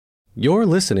You're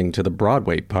listening to the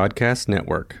Broadway Podcast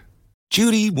Network.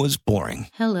 Judy was boring.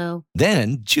 Hello.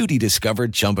 Then Judy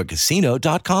discovered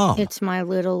ChumbaCasino.com. It's my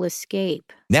little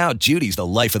escape. Now Judy's the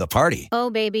life of the party. Oh,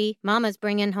 baby, mama's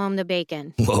bringing home the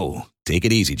bacon. Whoa, take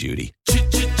it easy, Judy.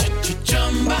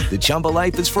 The Chumba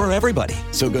life is for everybody.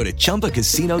 So go to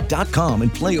ChumbaCasino.com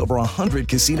and play over 100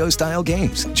 casino-style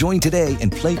games. Join today and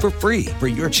play for free for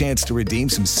your chance to redeem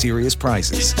some serious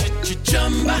prizes.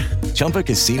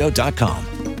 ChumbaCasino.com.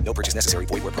 No purchase necessary.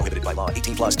 Void where prohibited by law.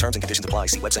 18 plus terms and conditions apply.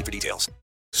 See website for details.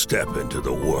 Step into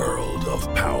the world of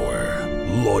power,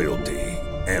 loyalty,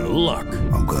 and luck.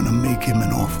 I'm going to make him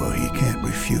an offer he can't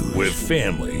refuse. With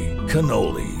family,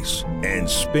 cannolis, and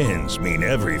spins mean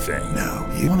everything.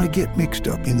 Now, you want to get mixed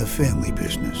up in the family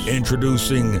business.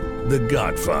 Introducing The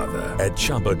Godfather at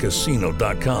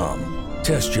ChumbaCasino.com.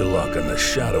 Test your luck in the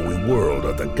shadowy world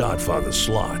of The Godfather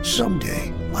slot.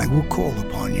 Someday, I will call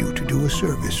upon you to do a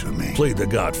service for me. Play The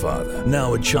Godfather,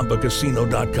 now at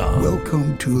ChumbaCasino.com.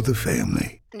 Welcome to the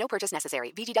family. No purchase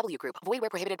necessary. VGW Group. Void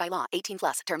where prohibited by law. 18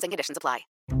 plus. Terms and conditions apply.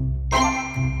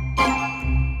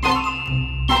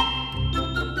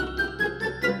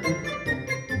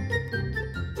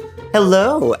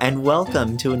 Hello, and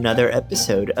welcome to another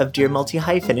episode of Dear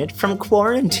Multi-Hyphenate from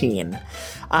Quarantine.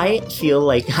 I feel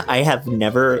like I have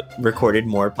never recorded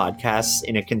more podcasts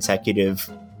in a consecutive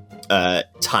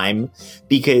time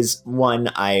because, one,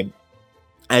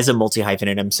 as a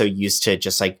multi-hyphenate, I'm so used to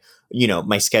just like, you know,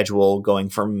 my schedule going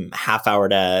from half hour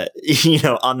to, you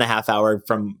know, on the half hour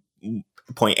from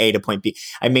point A to point B.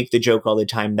 I make the joke all the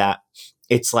time that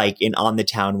it's like in On the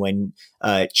Town when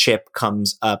Chip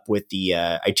comes up with the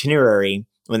itinerary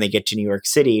when they get to New York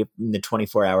City, the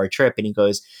 24-hour trip, and he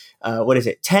goes, what is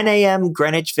it, 10 a.m.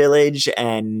 Greenwich Village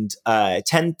and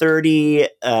 10:30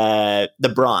 the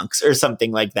Bronx or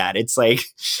something like that. It's like,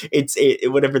 it's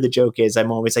whatever the joke is.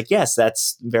 I'm always like, yes,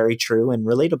 that's very true and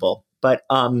relatable. But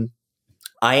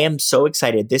I am so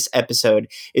excited. This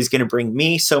episode is going to bring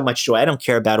me so much joy. I don't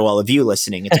care about all of you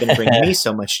listening. It's going to bring me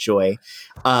so much joy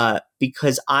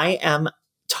because I am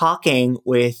talking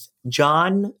with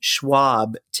John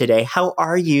Schwab today. How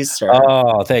are you, sir?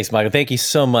 Oh, thanks, Michael. Thank you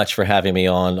so much for having me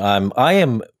on. I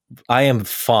am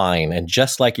fine. And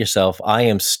just like yourself, I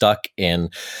am stuck in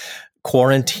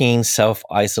quarantine,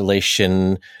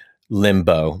 self-isolation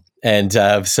limbo. And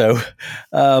so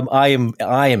I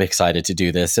am excited to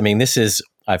do this. I mean,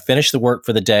 I finished the work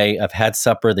for the day. I've had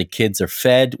supper. The kids are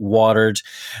fed, watered,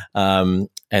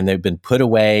 and they've been put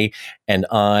away. And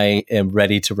I am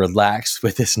ready to relax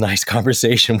with this nice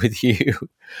conversation with you.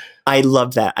 I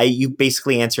love that. You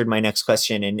basically answered my next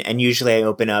question. And usually I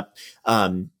open up.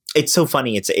 It's so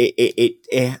funny. It's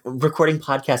recording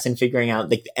podcasts and figuring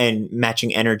out and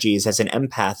matching energies as an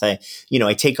empath. I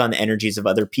take on the energies of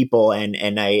other people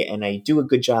and I do a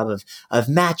good job of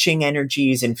matching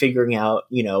energies and figuring out,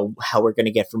 how we're going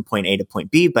to get from point A to point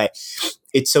B. But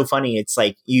it's so funny. It's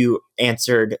like you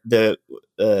answered the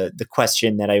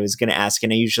question that I was going to ask.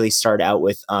 And I usually start out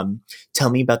with, tell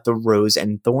me about the rose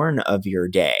and thorn of your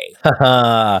day.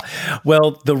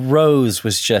 Well, the rose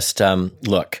was just,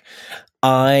 look,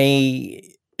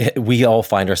 we all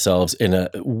find ourselves in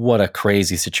what a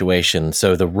crazy situation.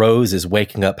 So the rose is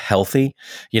waking up healthy.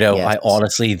 Yes. I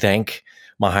honestly thank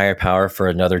my higher power for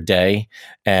another day.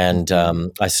 And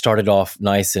I started off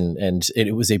nice and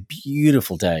it was a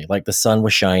beautiful day. Like the sun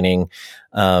was shining.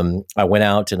 I went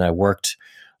out and I worked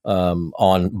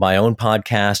on my own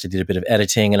podcast. I did a bit of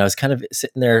editing and I was kind of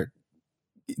sitting there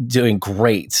doing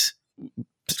great,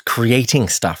 creating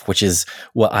stuff, which is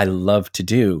what I love to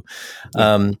do.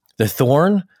 Yeah. The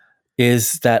thorn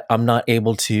is that I'm not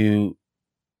able to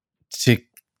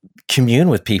commune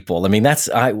with people. I mean,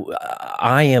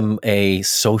 I am a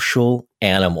social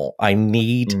animal. I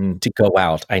need to go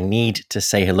out. I need to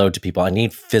say hello to people. I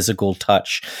need physical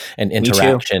touch and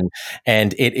interaction.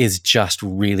 And it is just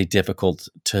really difficult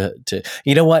to,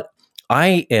 you know what?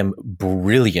 I am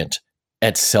brilliant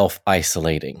at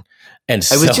self-isolating. And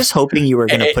I was just hoping you were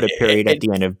going to put a period at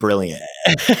the end of brilliant.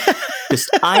 Just,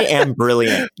 I am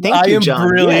brilliant. Thank you, John.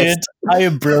 Brilliant. Yes. I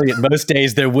am brilliant. Most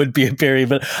days there would be a period,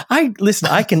 but I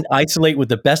can isolate with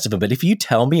the best of them. But if you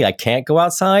tell me I can't go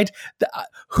outside,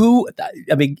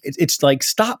 it's like,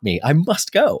 stop me. I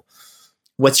must go.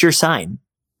 What's your sign?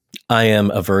 I am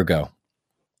a Virgo.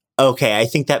 Okay. I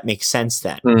think that makes sense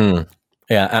then.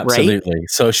 Yeah, absolutely.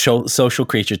 Right? Social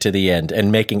creature to the end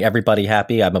and making everybody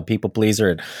happy. I'm a people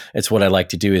pleaser. And it's what I like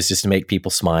to do is just to make people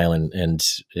smile and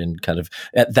kind of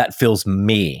that fills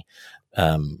me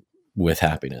with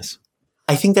happiness.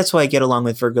 I think that's why I get along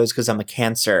with Virgos because I'm a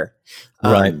Cancer.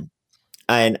 Right.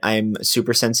 And I'm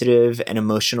super sensitive and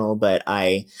emotional, but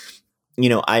I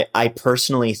I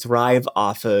personally thrive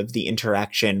off of the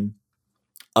interaction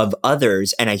of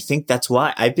others. And I think that's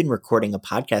why I've been recording a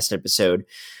podcast episode,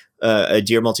 a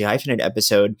Dear Multi-Hyphenate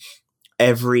episode,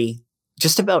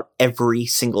 just about every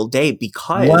single day,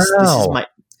 because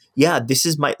this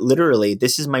is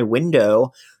my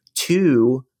window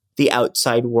to the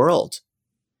outside world.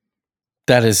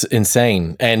 That is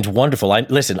insane and wonderful.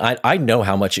 I know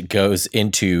how much it goes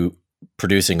into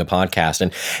producing a podcast,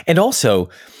 and also,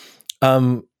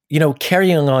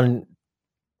 carrying on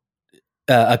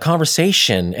a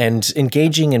conversation and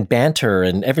engaging in banter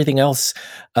and everything else.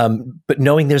 But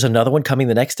knowing there's another one coming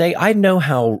the next day, I know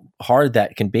how hard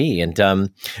that can be. And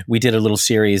we did a little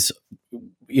series.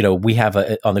 We have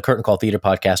on the Curtain Call Theater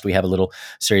podcast, we have a little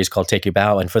series called Take Your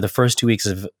Bow. And for the first 2 weeks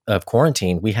of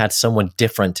quarantine, we had someone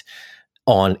different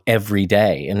on every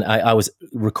day. And I was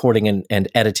recording and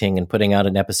editing and putting out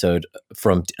an episode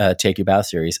from Take Your Bow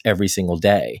series every single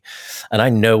day. And I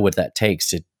know what that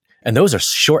takes and those are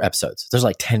short episodes. There's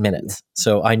like 10 minutes.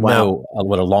 So I know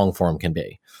what a long form can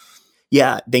be.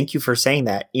 Yeah. Thank you for saying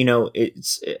that.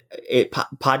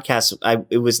 Podcasts,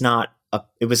 it was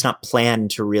not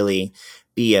planned to really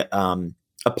be a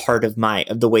part of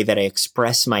the way that I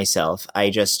express myself.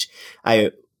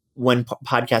 When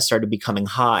podcasts started becoming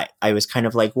hot, I was kind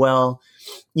of like, well,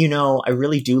 I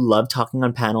really do love talking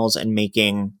on panels and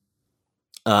making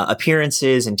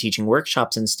appearances and teaching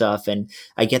workshops and stuff. And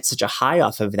I get such a high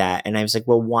off of that. And I was like,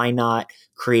 well, why not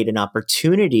create an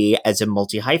opportunity as a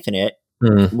multi-hyphenate?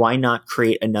 Why not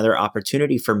create another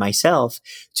opportunity for myself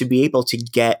to be able to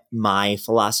get my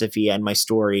philosophy and my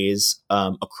stories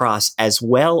across, as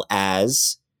well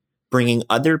as bringing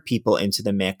other people into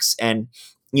the mix? And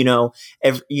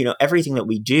everything that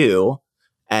we do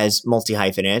as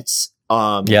multi-hyphenates,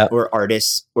 we're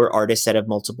artists that have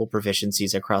multiple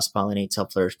proficiencies across Pollinate,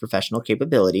 Self-Flourish, professional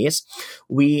capabilities.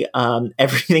 We,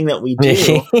 everything that we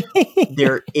do,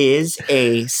 there is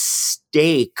a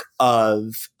stake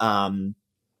of oh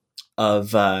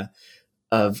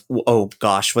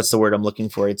gosh, what's the word I'm looking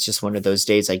for? It's just one of those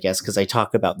days, I guess, because I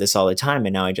talk about this all the time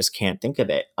and now I just can't think of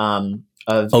it.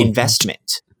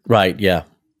 Investment. Right. Yeah.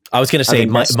 I was going to say,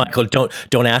 Michael,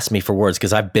 don't ask me for words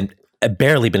because I've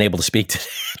barely been able to speak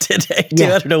today. Yeah.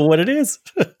 I don't know what it is.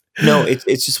 No,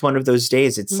 it's just one of those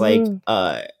days. It's like,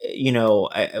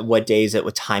 what day is it?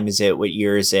 What time is it? What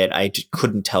year is it? I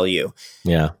couldn't tell you.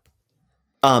 Yeah.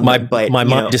 My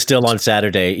mind is still on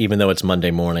Saturday, even though it's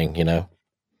Monday morning,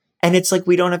 And it's like,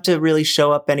 we don't have to really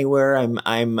show up anywhere. I'm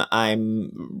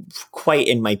quite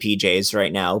in my PJs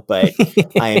right now, but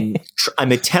I'm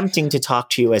attempting to talk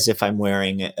to you as if I'm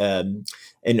wearing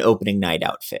an opening night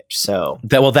outfit. So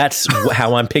that's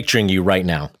how I'm picturing you right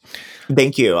now.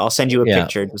 Thank you. I'll send you a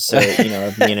picture just so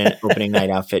of me in an opening night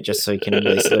outfit, just so you can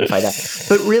really solidify that.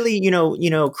 But really,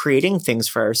 creating things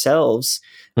for ourselves,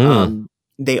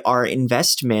 they are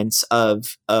investments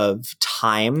of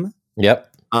time. Yep.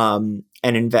 And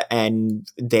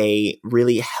they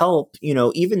really help,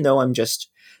 even though I'm just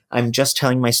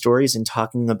telling my stories and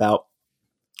talking about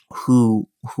who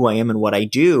I am and what I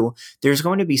do, there's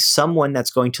going to be someone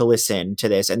that's going to listen to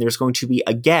this, and there's going to be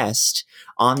a guest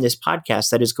on this podcast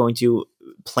that is going to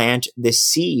plant this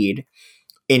seed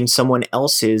in someone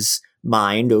else's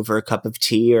mind over a cup of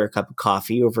tea or a cup of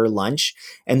coffee over lunch.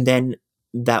 And then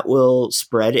that will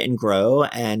spread and grow.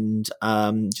 And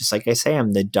just like I say,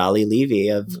 I'm the Dolly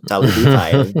Levi of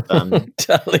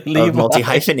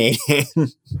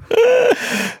multi-hyphenating.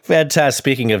 Fantastic.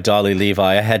 Speaking of Dolly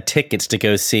Levi, I had tickets to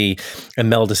go see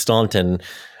Imelda Staunton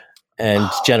and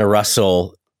Jenna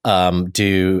Russell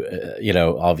do,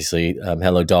 obviously,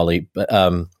 Hello Dolly, but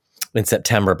in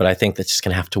September. But I think that's just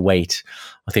going to have to wait.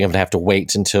 I think I'm going to have to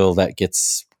wait until that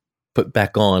gets put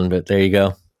back on. But there you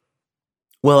go.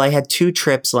 Well, I had 2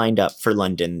 trips lined up for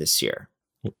London this year.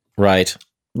 Right.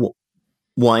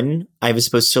 One, I was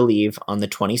supposed to leave on the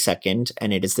 22nd,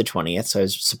 and it is the 20th, so I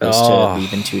was supposed to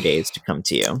leave in 2 days to come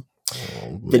to you.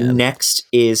 The next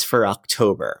is for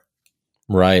October.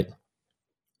 Right.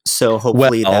 So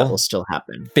hopefully that will still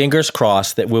happen. Fingers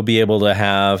crossed that we'll be able to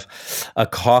have a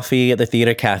coffee at the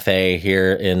Theatre Cafe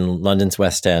here in London's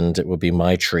West End. It will be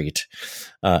my treat.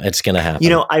 It's going to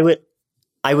happen.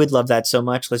 I would love that so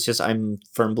much. I'm a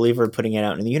firm believer of putting it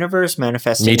out in the universe,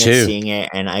 manifesting it, seeing it,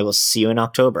 and I will see you in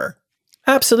October.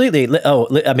 Absolutely.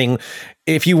 I mean,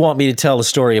 if you want me to tell the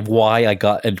story of why I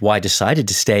decided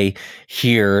to stay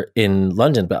here in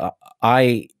London, but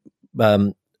I've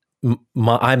been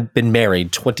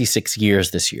married 26 years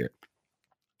this year.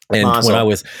 And when I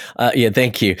was,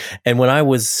 thank you. And when I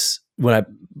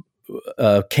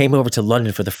came over to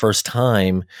London for the first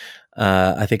time,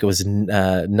 I think it was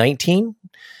 19.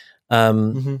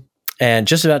 and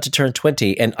just about to turn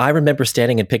 20. And I remember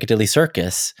standing in Piccadilly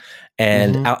Circus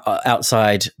and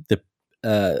outside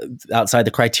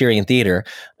the Criterion Theater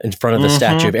in front of the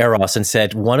statue of Eros and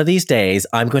said, one of these days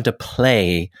I'm going to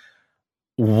play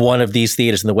one of these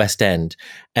theaters in the West End.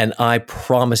 And I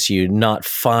promise you, not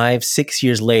 5-6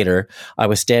 years later, I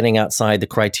was standing outside the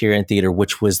Criterion Theater,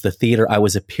 which was the theater I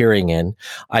was appearing in.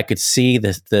 I could see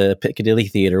the Piccadilly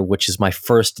Theater, which is my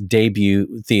first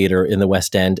debut theater in the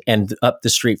West End, and up the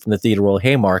street from the Theatre Royal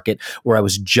Haymarket, where I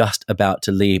was just about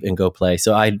to leave and go play.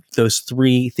 So those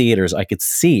 3 theaters I could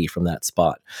see from that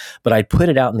spot, but I'd put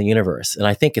it out in the universe. And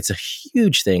I think it's a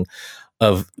huge thing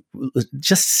of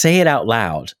just say it out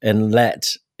loud and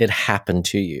let it happen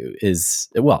to you is,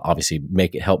 well, obviously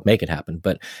help make it happen,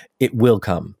 but it will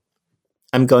come.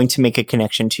 I'm going to make a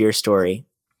connection to your story.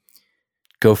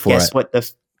 Go for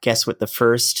it. Guess what the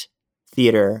first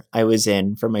theater I was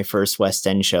in for my first West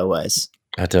End show was?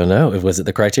 I don't know. Was it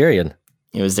the Criterion?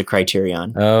 It was the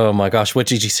Criterion. Oh my gosh. What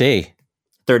did you see?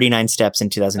 39 Steps in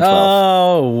 2012.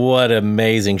 Oh, what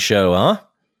amazing show, huh?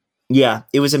 Yeah,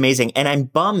 it was amazing. And I'm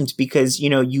bummed because,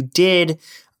 you did,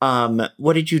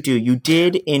 what did you do? You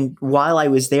did while I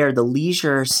was there, the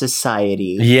Leisure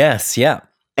Society. Yes, yeah.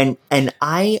 And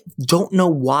I don't know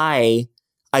why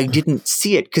I didn't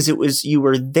see it because you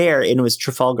were there and it was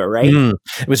Trafalgar, right?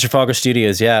 It was Trafalgar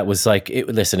Studios. Yeah, it was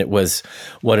it was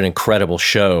what an incredible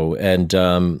show. And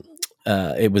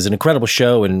it was an incredible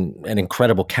show and an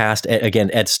incredible cast. Again,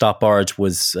 Ed Stoppard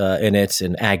was in it,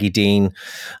 and Aggie Dean,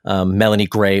 Melanie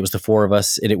Gray. It was the 4 of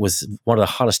us, and it was one of the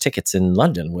hottest tickets in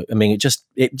London. I mean,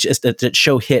 that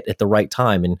show hit at the right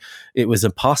time, and it was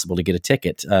impossible to get a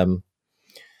ticket. And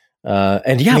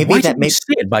yeah, why didn't you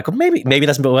see it, Michael? Maybe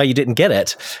that's why you didn't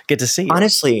get to see it.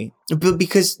 Honestly,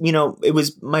 because it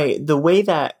was the way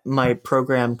that my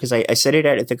program, because I studied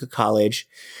at Ithaca College,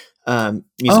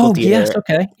 musical theater. Yes,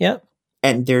 okay, yeah.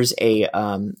 And there's a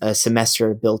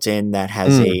semester built in that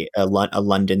has a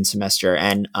London semester,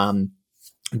 and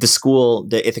the school,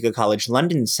 the Ithaca College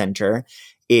London Center,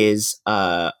 is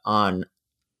on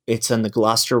the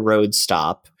Gloucester Road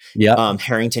stop. Yeah,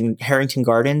 Harrington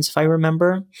Gardens, if I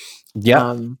remember.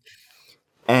 Yeah,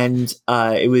 and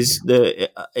it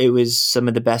was some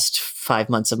of the best 5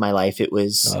 months of my life. It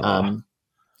was.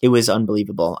 It was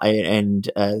unbelievable.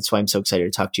 That's why I'm so excited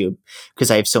to talk to you, because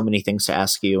I have so many things to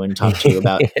ask you and talk to you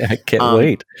about. Yeah, I can't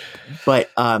wait.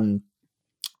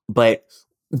 But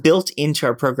built into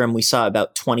our program, we saw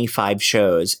about 25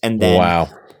 shows. And then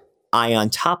I,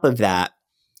 on top of that,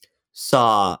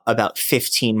 saw about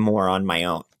 15 more on my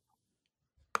own.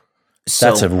 So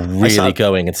that's a really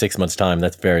going in 6 months' time.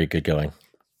 That's very good going.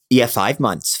 Yeah, 5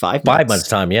 months. 5 months. 5 months'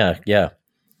 time, yeah.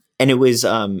 And it was,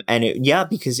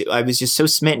 because I was just so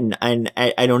smitten, and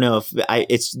I don't know if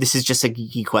this is just a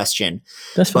geeky question,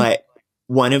 but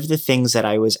one of the things that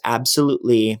I was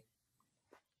absolutely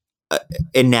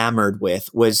enamored with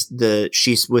was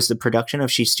the production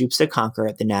of She Stoops to Conquer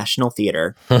at the National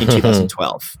Theater in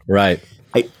 2012. Right.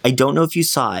 I don't know if you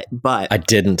saw it, but I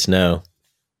didn't know.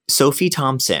 Sophie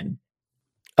Thompson.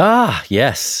 Ah,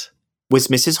 yes. Was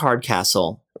Mrs.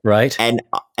 Hardcastle. Right. And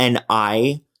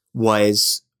I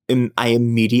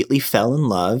immediately fell in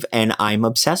love, and I'm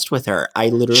obsessed with her.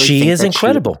 She is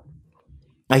incredible.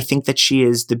 I think that she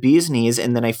is the bee's knees.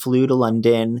 And then I flew to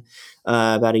London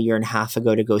about a year and a half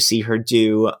ago to go see her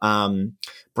do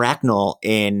Bracknell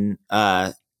in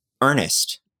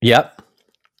Ernest. Yep.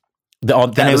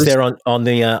 That was there on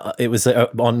the. It was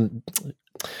on.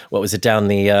 What was it down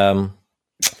the?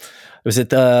 Was it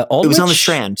the Aldwych? It was on the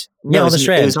Strand. No, on the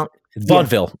Strand. It was on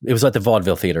Vaudeville. Yeah. It was at the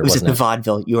Vaudeville Theater. It was wasn't at the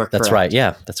Vaudeville. You are correct. That's right.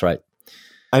 Yeah, that's right.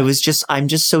 I'm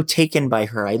just so taken by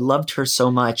her. I loved her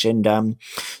so much, and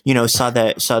saw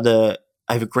the.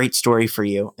 I have a great story for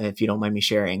you, if you don't mind me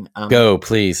sharing. Go,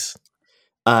 please.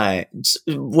 Well,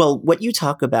 what you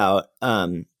talk about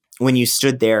when you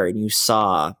stood there and you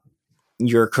saw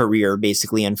your career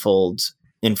basically unfold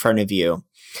in front of you,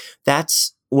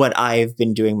 that's what I've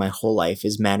been doing my whole life,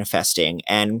 is manifesting,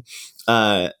 and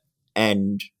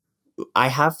I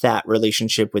have that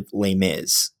relationship with Les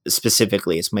Mis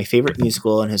specifically. It's my favorite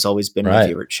musical and has always been my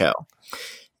favorite show.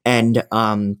 And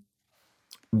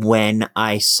when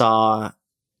I saw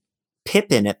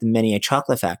Pippin at the Many a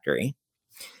Chocolate Factory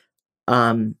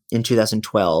in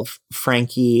 2012,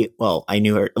 Frankie, well, I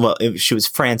knew her. Well, she was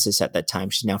Frances at that time.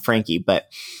 She's now Frankie,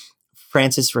 but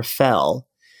Frances Raffel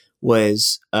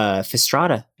was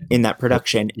Fistrata in that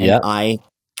production, and I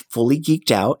fully geeked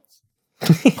out.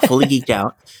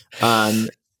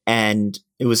 And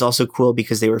it was also cool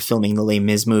because they were filming the Les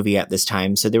Mis movie at this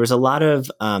time, so there was a lot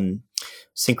of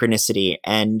synchronicity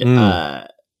and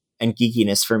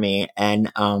geekiness for me.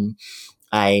 And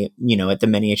at the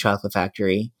Menier Chocolate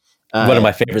Factory. One of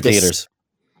my favorite theaters.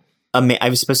 I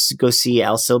was supposed to go see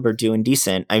Al Silber do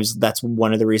Indecent. That's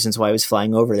one of the reasons why I was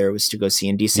flying over there, was to go see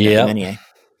Indecent at the Menier.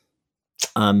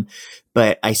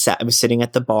 But I was sitting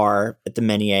at the bar at the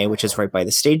Menier, which is right by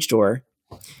the stage door,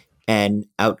 and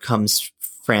out comes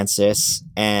Frances,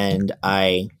 and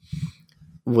I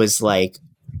was like,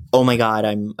 oh my God,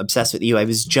 I'm obsessed with you. I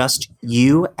was just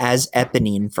you as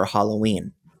Eponine for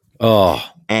Halloween. Oh.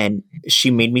 And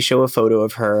she made me show a photo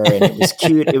of her, and it was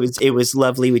cute. It was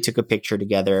lovely. We took a picture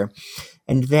together.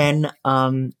 And then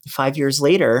 5 years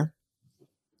later,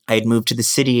 I had moved to the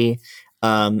city.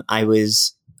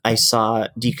 I saw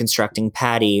Deconstructing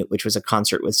Patty, which was a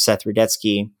concert with Seth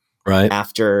Rudetsky, right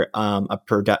after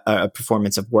a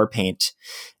performance of Warpaint.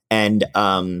 And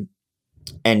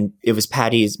it was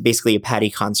basically a Patty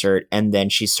concert. And then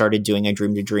she started doing I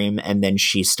Dreamed a Dream. And then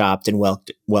she stopped and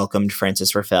welcomed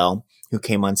Frances Raffel, who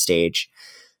came on stage.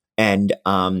 And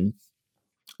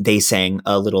they sang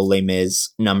a little Les Mis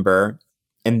number.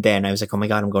 And then I was like, oh my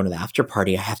God, I'm going to the after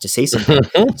party. I have to say something.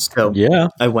 So yeah,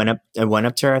 I went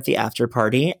up to her at the after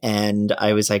party, and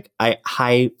I was like,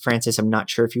 hi, Frances, I'm not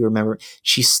sure if you remember.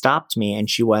 She stopped me and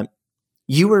she went,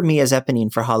 you were me as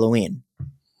Eponine for Halloween.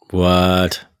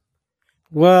 What?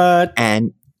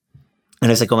 And I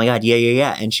was like, oh my God,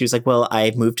 yeah. And she was like, well,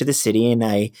 I moved to the city, and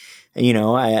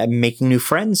I'm making new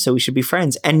friends, so we should be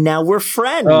friends. And now we're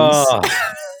friends. Oh,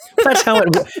 that's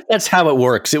how it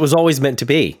works. It was always meant to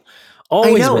be.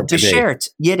 Always I know, meant to Beschert,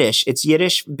 Yiddish. It's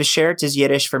Yiddish. Beschert is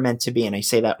Yiddish for meant to be, and I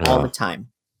say that all the time.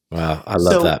 Wow, I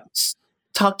love that.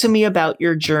 Talk to me about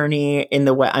your journey in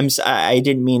the way. I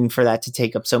didn't mean for that to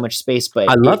take up so much space, but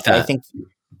I love that. I think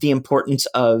the importance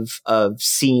of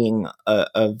seeing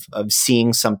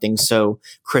something so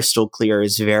crystal clear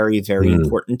is very, very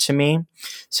important to me.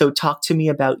 So talk to me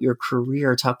about your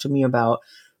career. Talk to me about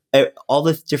all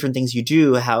the different things you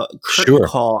do. How curtain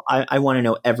call. I want to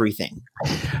know everything.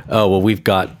 Oh, well, we've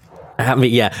got. I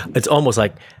mean, yeah, it's almost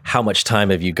like, how much time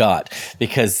have you got?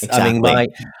 Because exactly. I mean,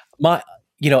 my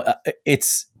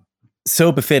it's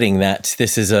so befitting that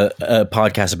this is a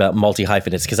podcast about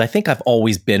multi-hyphenates, because I think I've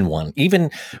always been one. Even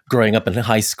growing up in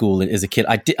high school as a kid,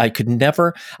 I didn't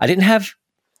have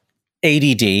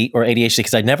ADD or ADHD,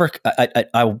 because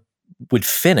I would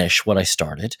finish what I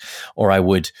started, or I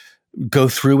would go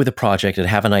through with a project and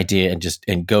have an idea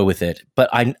and go with it. But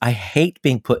I hate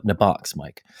being put in a box,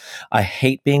 Mike. I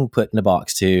hate being put in a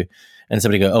box and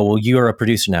somebody go, oh, well, you're a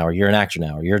producer now, or you're an actor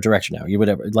now, or you're a director now, you're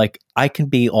whatever. Like, I can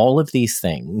be all of these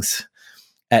things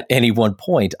at any one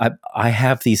point. I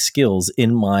have these skills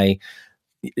in my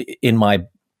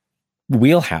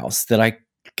wheelhouse that I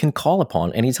can call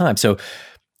upon anytime. So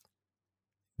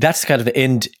that's kind of the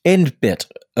end bit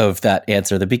of that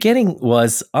answer. The beginning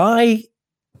was I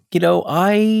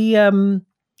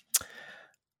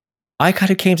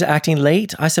kind of came to acting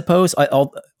late, I suppose,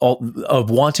 of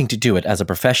wanting to do it as a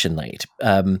profession late.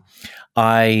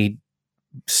 I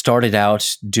started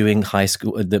out doing my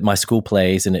school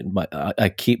plays, and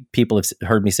people have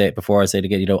heard me say it before. I say it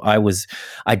again.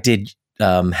 I did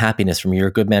Happiness from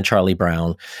Your Good Man Charlie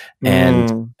Brown,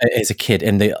 and as a kid,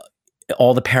 and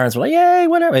all the parents were like, "Yay,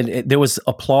 whatever!" And there was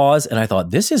applause, and I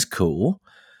thought, this is cool.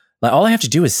 Like, all I have to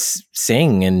do is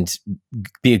sing and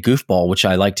be a goofball, which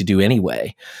I like to do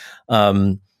anyway.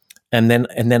 And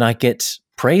then I get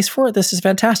praise for it. This is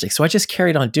fantastic. So I just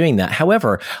carried on doing that.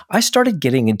 However, I started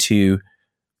getting into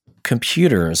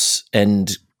computers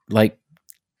and like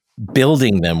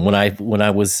building them when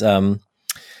I was in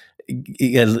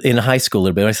high school a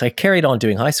little bit. So I carried on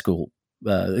doing high school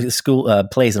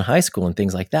plays in high school and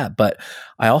things like that. But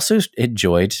I also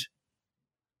enjoyed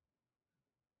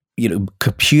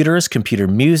computers, computer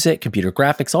music, computer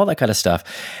graphics, all that kind of stuff.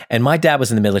 And my dad was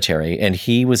in the military, and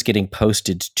he was getting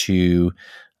posted to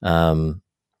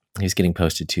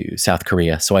South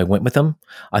Korea. So I went with him.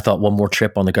 I thought, one more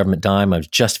trip on the government dime. I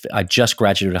just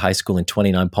graduated high school in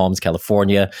 29 Palms,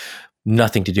 California.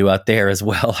 Nothing to do out there as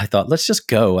well. I thought, let's just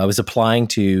go. I was applying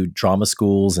to drama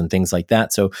schools and things like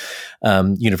that. So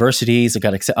universities,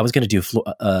 I was going to do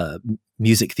a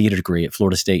music theater degree at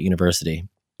Florida State University.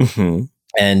 Mm-hmm.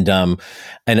 And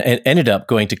ended up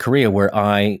going to Korea, where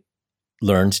I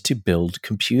learned to build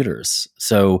computers.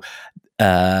 So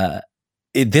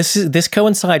this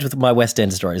coincides with my West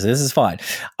End stories. This is fine.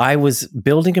 I was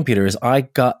building computers. I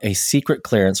got a secret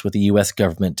clearance with the U.S.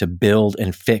 government to build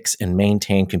and fix and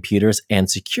maintain computers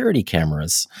and security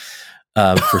cameras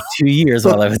for 2 years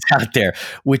while I was out there,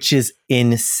 which is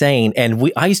insane.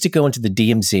 And I used to go into the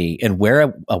DMZ and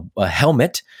wear a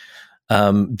helmet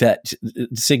that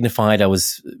signified I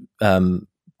was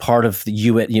part of the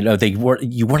UN. You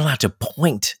weren't allowed to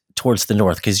point towards the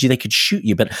north because they could shoot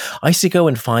you. But I used to go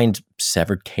and find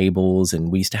severed cables,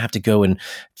 and we used to have to go and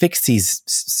fix these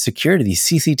security, these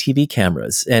CCTV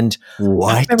cameras. And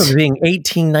I remember being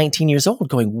 18, 19 years old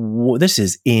going, this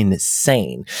is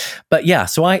insane. But yeah,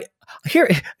 so and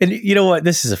you know what?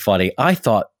 This is funny. I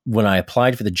thought when I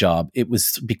applied for the job, it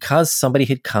was because somebody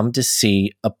had come to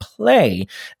see a play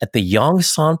at the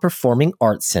Yongsan Performing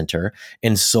Arts Center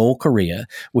in Seoul, Korea,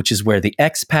 which is where the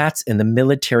expats and the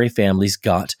military families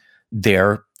got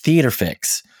their theater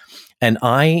fix. And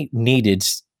I needed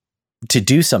to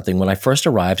do something when I first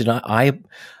arrived, and I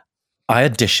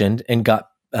auditioned and got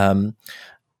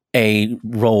a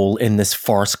role in this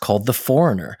farce called The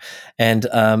Foreigner. And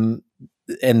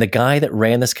the guy that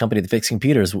ran this company that fixed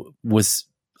computers was,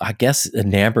 I guess,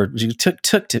 enamored. He took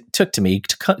to me,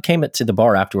 came to the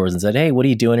bar afterwards and said, "Hey, what are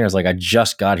you doing here?" I was like, "I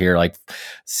just got here like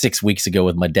 6 weeks ago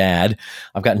with my dad.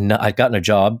 I've gotten a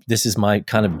job. This is my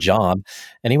kind of job."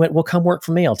 And he went, "Well, come work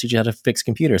for me. I'll teach you how to fix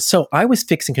computers." So I was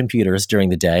fixing computers during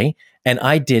the day, and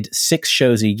I did 6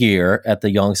 shows a year at the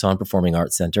Yongsan Performing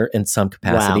Arts Center in some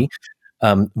capacity. Wow.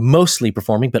 Mostly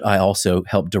performing, but I also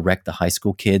helped direct the high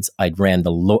school kids. I ran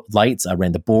the lights, I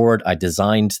ran the board, I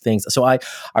designed things. So I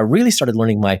really started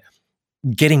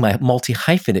getting my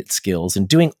multi-hyphenate skills and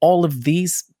doing all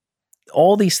these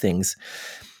things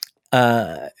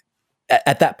at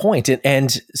that point.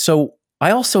 And so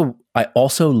I also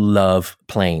love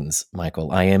planes,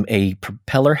 Michael. I am a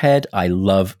propeller head.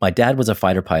 My dad was a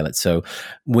fighter pilot. So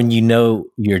when you know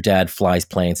your dad flies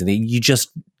planes, and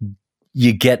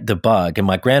you get the bug. And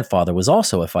my grandfather was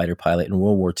also a fighter pilot in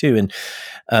World War II.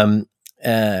 And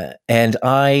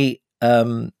I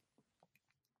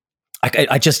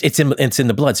just, it's in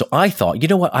the blood. So I thought, you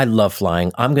know what? I love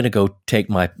flying. I'm going to go take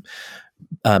my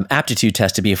aptitude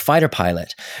test to be a fighter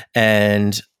pilot.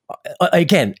 And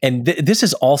again, this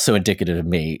is also indicative of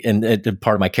me and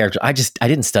part of my character. I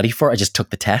didn't study for it. I just took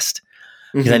the test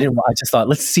because I just thought,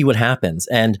 let's see what happens.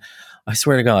 And I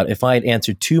swear to God, if I had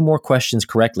answered 2 more questions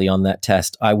correctly on that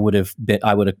test, I would have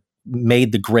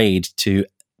made the grade to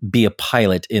be a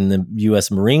pilot in the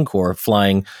U.S. Marine Corps,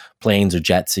 flying planes or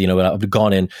jets. You know, I would have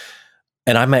gone in,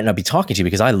 and I might not be talking to you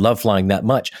because I love flying that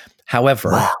much.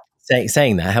 However,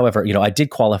 saying that, however, you know, I did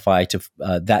qualify to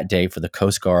that day for the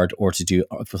Coast Guard or to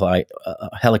fly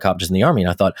helicopters in the Army,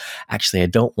 and I thought, actually, I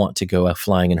don't want to go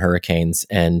flying in hurricanes,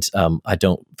 and I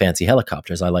don't fancy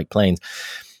helicopters. I like planes,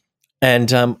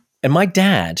 And my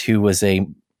dad, who was a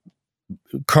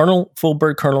full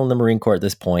bird colonel in the Marine Corps at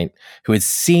this point, who had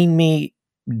seen me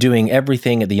doing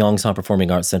everything at the Yongsan Performing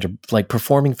Arts Center, like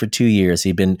performing for 2 years,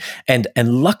 he'd been, and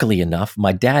luckily enough,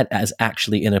 my dad is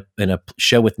actually in a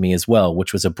show with me as well,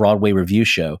 which was a Broadway review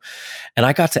show, and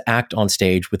I got to act on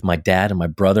stage with my dad and my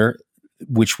brother,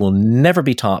 which will never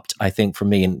be topped, I think, for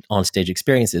me in on-stage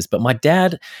experiences. But my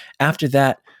dad, after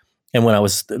that. And when I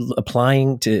was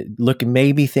applying to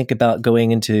think about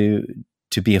going to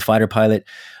be a fighter pilot,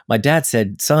 my dad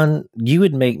said, "Son, you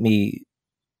would make me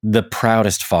the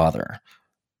proudest father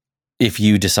if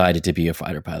you decided to be a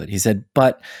fighter pilot." He said,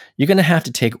 "But you're going to have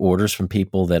to take orders from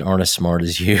people that aren't as smart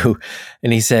as you."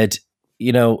 And he said,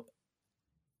 "You know,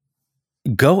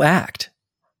 go act.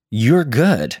 You're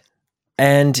good."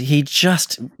 And he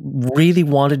just really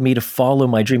wanted me to follow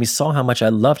my dream. He saw how much I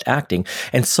loved acting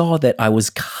and saw that I was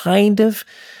kind of,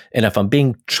 and if I'm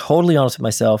being totally honest with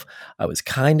myself, I was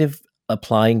kind of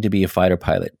applying to be a fighter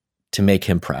pilot to make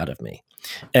him proud of me.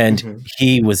 And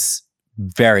he was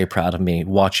very proud of me,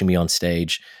 watching me on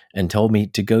stage, and told me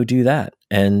to go do that.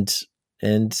 And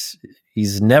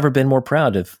he's never been more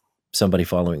proud of somebody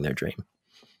following their dream.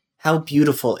 How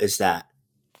beautiful is that?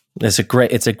 It's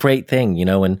a great thing, you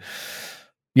know, and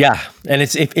yeah, and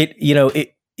it's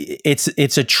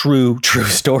a true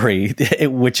story,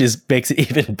 which makes it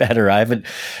even better. I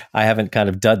haven't kind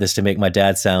of done this to make my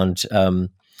dad sound,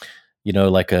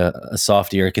 like a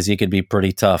soft ear, because he could be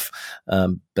pretty tough.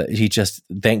 But he just,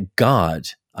 thank God,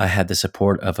 I had the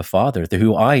support of a father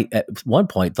who I at one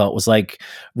point thought was like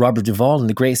Robert Duvall in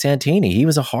The Great Santini. He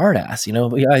was a hard ass, you know.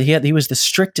 He was the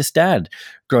strictest dad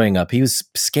growing up. He was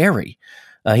scary.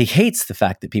 He hates the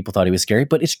fact that people thought he was scary,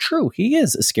 but it's true. He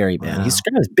is a scary man. Wow. He's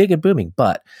big and booming,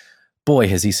 but boy,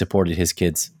 has he supported his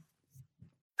kids.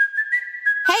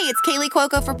 Hey, it's Kaylee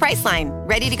Cuoco for Priceline.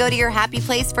 Ready to go to your happy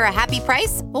place for a happy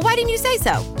price? Well, why didn't you say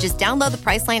so? Just download the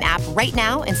Priceline app right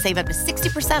now and save up to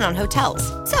 60% on hotels.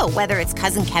 So whether it's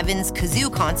Cousin Kevin's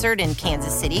Kazoo Concert in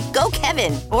Kansas City, go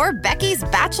Kevin, or Becky's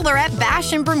Bachelorette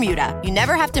Bash in Bermuda, you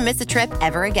never have to miss a trip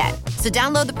ever again. So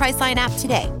download the Priceline app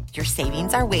today. Your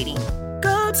savings are waiting.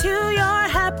 Go to your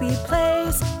happy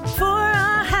place for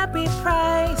a happy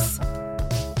price.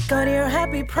 Go to your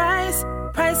happy price,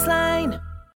 Priceline.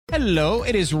 Hello,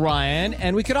 it is Ryan,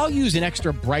 and we could all use an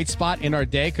extra bright spot in our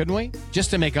day, couldn't we? Just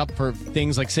to make up for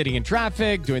things like sitting in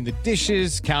traffic, doing the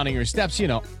dishes, counting your steps, you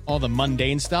know, all the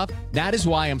mundane stuff. That is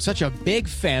why I'm such a big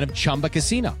fan of Chumba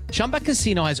Casino. Chumba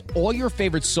Casino has all your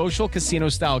favorite social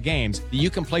casino-style games that you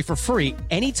can play for free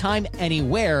anytime,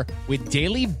 anywhere with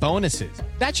daily bonuses.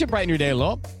 That should brighten your day a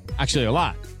little. Actually, a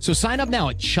lot. So sign up now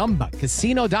at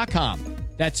ChumbaCasino.com.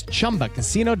 That's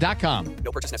ChumbaCasino.com.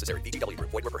 No purchase necessary. VGW Group.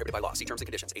 Void where prohibited by law. See terms and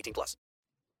conditions. 18+.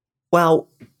 Well,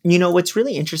 you know, what's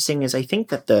really interesting is I think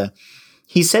that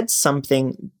he said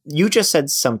something, you just said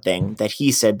something that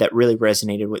he said that really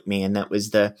resonated with me. And that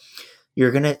was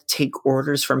you're going to take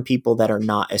orders from people that are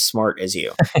not as smart as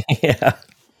you. Yeah.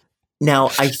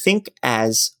 Now, I think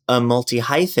as a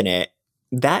multi-hyphenate,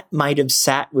 that might have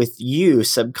sat with you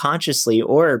subconsciously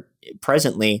or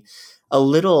presently a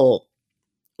little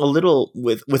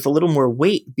with a little more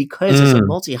weight, because as a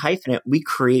multi-hyphenate, we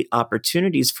create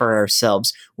opportunities for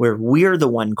ourselves where we're the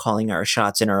one calling our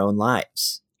shots in our own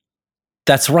lives.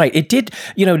 That's right. It did,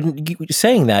 you know,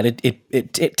 saying that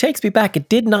it takes me back. It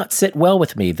did not sit well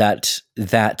with me, that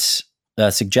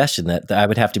suggestion that I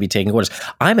would have to be taking orders.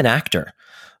 I'm an actor.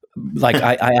 Like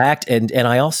I act and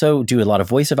I also do a lot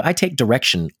of voiceover. I take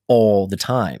direction all the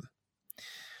time.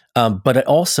 But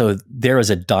also there is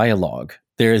a dialogue.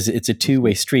 It's a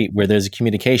two-way street where there's a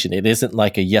communication. It isn't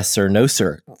like a yes sir, no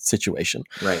sir situation.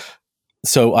 Right.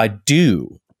 So I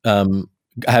do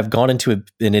have gone into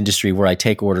an industry where I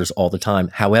take orders all the time.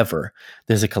 However,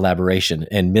 there's a collaboration,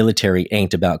 and military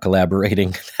ain't about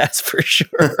collaborating. That's for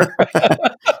sure.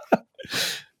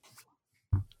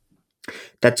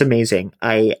 That's amazing.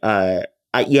 I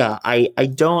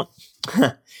don't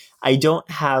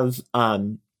have,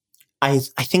 I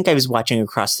think I was watching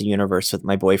Across the Universe with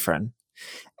my boyfriend,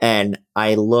 and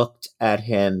I looked at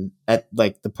him at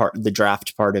like the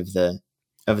draft part of the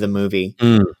movie.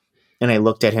 And I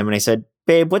looked at him and I said,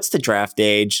 "Babe, what's the draft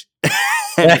age?"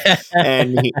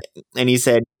 and he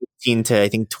said 18 to I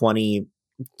think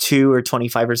 22 or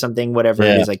 25 or something, whatever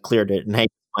it is. I cleared it and I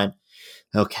went,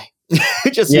 okay.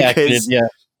 Just because,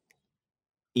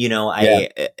 you know,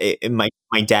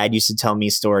 my dad used to tell me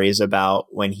stories about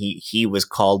when he was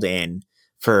called in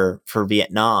for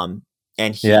Vietnam,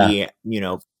 and he, you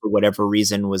know, for whatever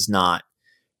reason was not,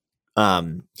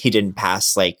 he didn't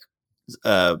pass like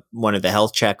one of the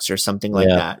health checks or something like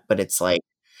that. But it's like,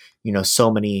 you know, so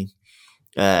many,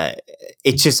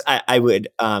 it's just, I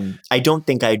don't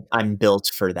think I'm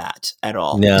built for that at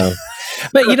all. No,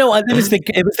 but you know, it was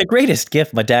the greatest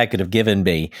gift my dad could have given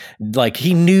me. Like,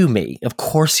 he knew me. Of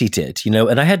course he did, you know,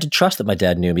 and I had to trust that my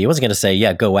dad knew me. He wasn't going to say,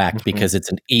 yeah, go act because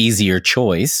it's an easier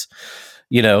choice,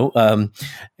 you know?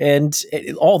 And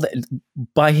all that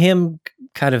by him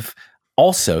kind of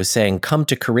also saying, come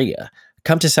to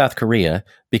South Korea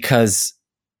because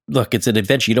look, it's an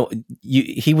adventure.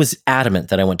 He was adamant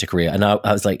that I went to Korea, and I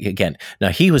was like, again, now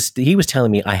he was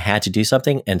telling me I had to do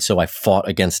something, and so I fought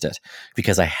against it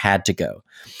because I had to go.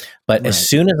 But as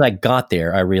soon as I got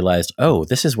there, I realized, oh,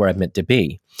 this is where I'm meant to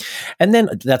be. And then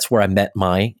that's where I met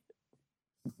my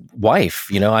wife.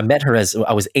 You know, I met her as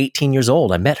I was 18 years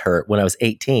old. I met her when I was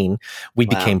 18. We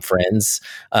became friends.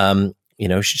 You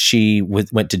know, she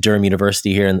went to Durham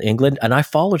University here in England, and I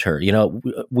followed her. You know,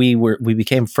 we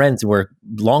became friends.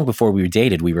 Long before we were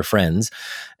dated, we were friends,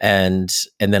 and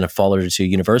then I followed her to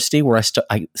university, where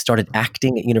I started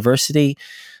acting at university.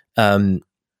 I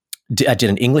did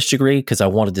an English degree because I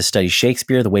wanted to study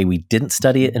Shakespeare the way we didn't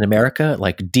study it in America,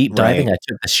 like deep diving. I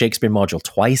took the Shakespeare module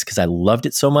twice because I loved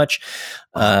it so much.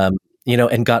 You know,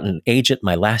 and got an agent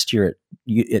my last year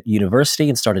at university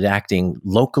and started acting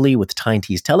locally with Tyne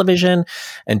Tees Television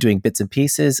and doing bits and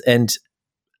pieces. And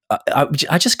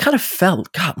I just kind of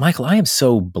felt, God, Michael, I am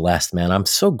so blessed, man. I'm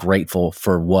so grateful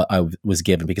for what I was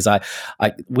given, because I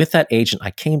with that agent,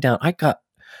 I came down,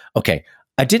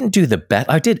 I didn't do the best.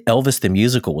 I did Elvis the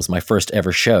Musical was my first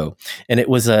ever show. And it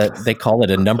was they call it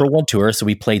a #1 tour. So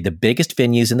we played the biggest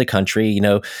venues in the country, you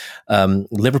know,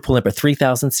 Liverpool up at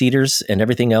 3,000 seaters and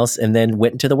everything else. And then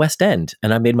went into the West End,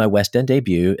 and I made my West End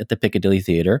debut at the Piccadilly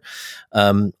Theatre.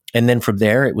 And then from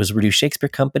there, it was Reduced Shakespeare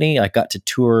Company. I got to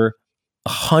tour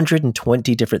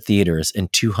 120 different theaters in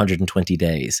 220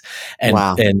 days. And,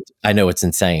 and I know it's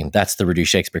insane. That's the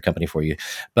Reduced Shakespeare Company for you.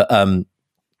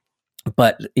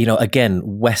 But you know, again,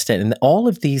 West End and all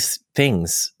of these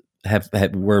things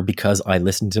were because I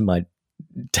listened to my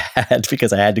dad,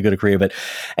 because I had to go to Korea.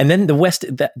 And then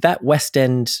the that West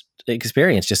End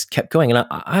experience just kept going, and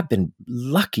I've been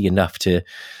lucky enough to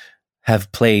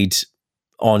have played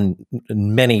on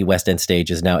many West End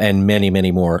stages now, and many,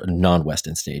 many more non-West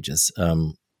End stages.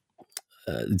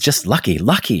 Just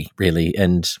lucky, really,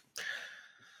 and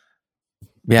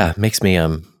yeah, makes me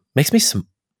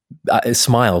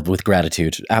smile with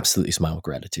gratitude. Absolutely smile with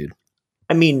gratitude.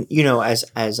 I mean, you know, as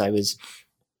I was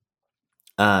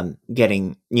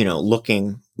getting, you know,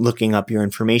 looking up your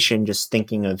information, just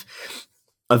thinking of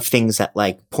things that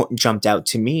like jumped out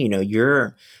to me, you know,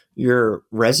 your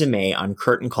resume on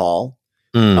Curtain Call,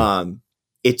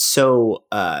 it's so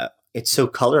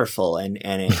colorful and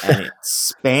it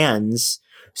spans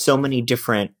so many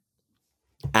different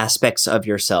aspects of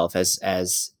yourself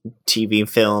as TV,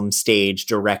 film, stage,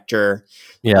 director.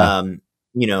 Yeah.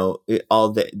 You know, all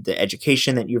the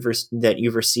education that you've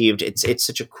received. It's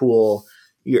such a cool.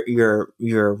 Your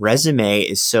resume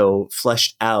is so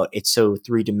fleshed out. It's so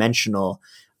 3-dimensional.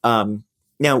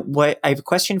 Now, what I have a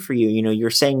question for you. You know,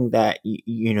 you're saying that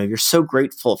you know you're so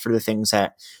grateful for the things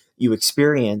that you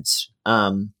experienced.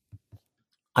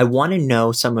 I want to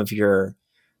know some of your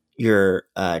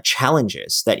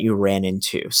challenges that you ran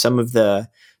into. Some of the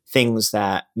things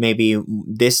that maybe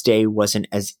this day wasn't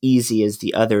as easy as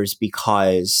the others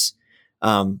because.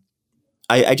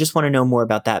 I just want to know more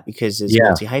about that because as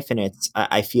multi-hyphenates,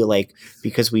 I feel like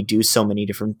because we do so many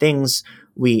different things,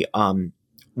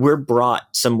 we're brought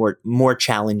some more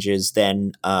challenges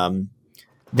than some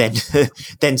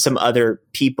other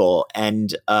people,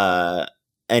 and I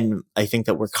think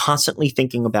that we're constantly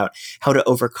thinking about how to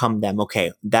overcome them.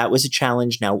 Okay, that was a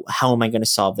challenge. Now, how am I going to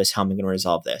solve this? How am I going to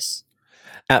resolve this?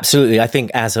 Absolutely. I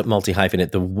think as a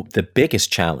multi-hyphenate, the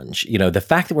biggest challenge, you know, the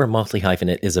fact that we're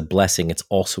multi-hyphenate is a blessing. It's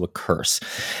also a curse.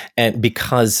 And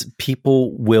because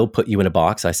people will put you in a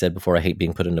box, I said before, I hate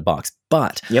being put in a box.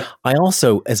 But I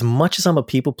also, as much as I'm a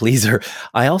people pleaser,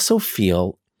 I also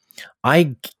feel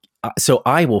I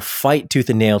will fight tooth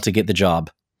and nail to get the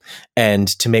job and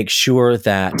to make sure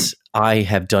that I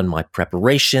have done my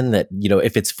preparation, that, you know,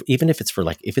 if it's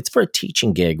for a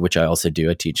teaching gig, which I also do,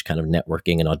 I teach kind of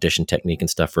networking and audition technique and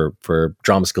stuff for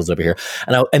drama schools over here.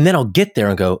 And then I'll get there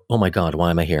and go, oh my God, why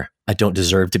am I here? I don't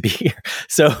deserve to be here.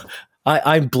 So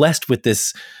I'm blessed with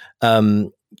this,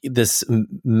 this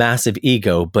massive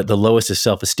ego, but the lowest is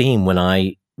self-esteem when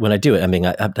I do it. I mean,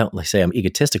 I don't like say I'm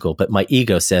egotistical, but my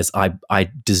ego says I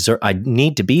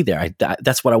need to be there.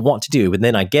 That's what I want to do. And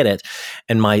then I get it.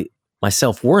 And my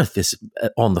self-worth is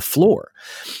on the floor.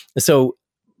 So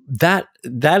that's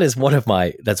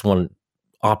one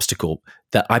obstacle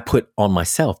that I put on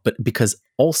myself. But because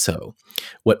also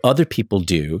what other people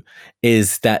do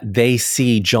is that they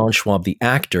see John Schwab, the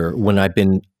actor, when I've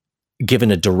been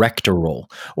given a director role,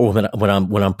 or when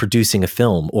I'm producing a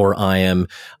film, or I'm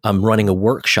running a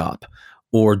workshop,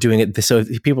 or doing it. So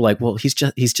people are like, well, he's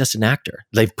just an actor.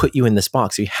 They've put you in this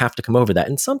box, so you have to come over that.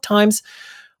 And sometimes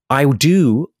I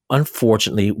do,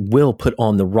 unfortunately, will put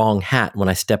on the wrong hat when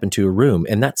I step into a room,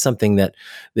 and that's something that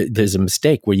there's a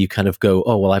mistake where you kind of go,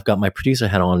 oh well, I've got my producer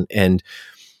hat on, and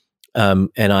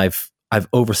I've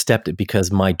overstepped it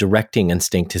because my directing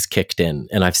instinct has kicked in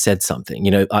and I've said something.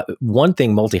 You know, one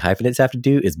thing multi-hyphenates have to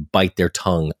do is bite their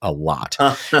tongue a lot.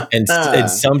 and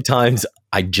sometimes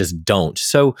I just don't.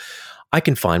 So I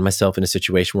can find myself in a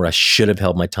situation where I should have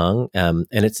held my tongue. And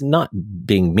it's not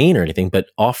being mean or anything, but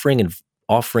offering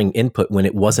input when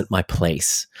it wasn't my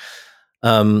place.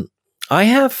 I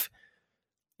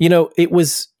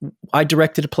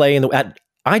directed a play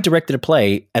I directed a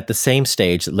play at the same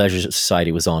stage that Leisure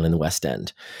Society was on in the West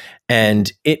End.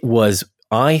 And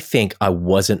I think I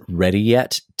wasn't ready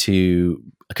yet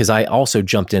because I also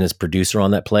jumped in as producer on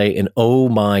that play. And oh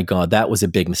my God, that was a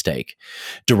big mistake.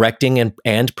 Directing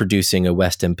and producing a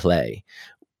West End play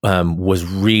was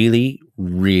really,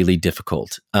 really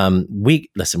difficult.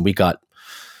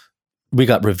 We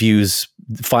got reviews,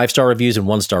 5-star reviews and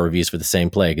 1-star reviews for the same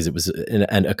play because it was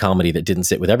a comedy that didn't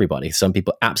sit with everybody. Some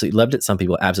people absolutely loved it. Some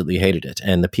people absolutely hated it.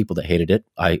 And the people that hated it,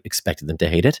 I expected them to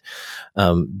hate it.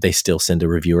 They still send a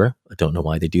reviewer. I don't know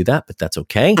why they do that, but that's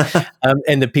okay.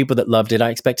 And the people that loved it, I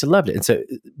expect to love it. And so,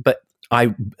 but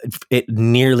it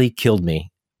nearly killed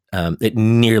me. It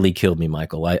nearly killed me,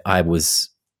 Michael. It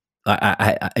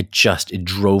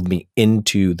drove me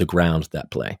into the ground,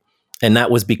 that play. And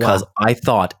that was because I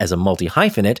thought, as a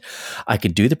multi-hyphenate, I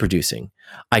could do the producing,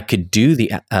 I could do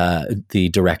the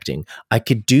directing, I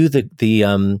could do the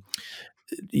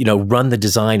run the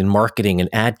design and marketing and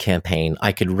ad campaign,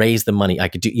 I could raise the money, I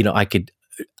could do, I could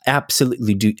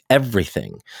absolutely do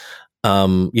everything.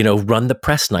 Run the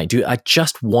press night. I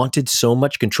just wanted so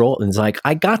much control, and it's like,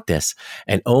 I got this.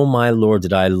 And oh my Lord,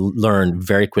 did I learn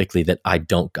very quickly that I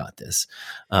don't got this.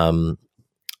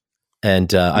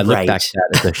 And I look back at that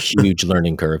as a huge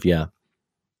learning curve. Yeah.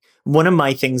 One of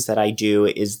my things that I do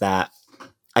is that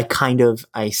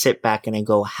I sit back and I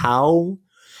go, how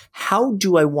how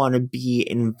do I want to be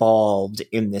involved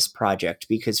in this project?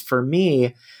 Because for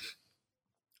me,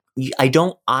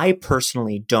 I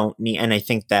personally don't need, and I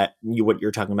think that what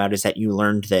you're talking about is that you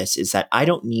learned this, is that I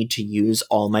don't need to use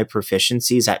all my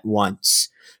proficiencies at once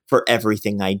for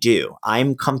everything I do.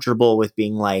 I'm comfortable with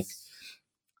being like,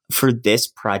 for this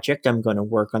project, I'm going to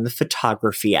work on the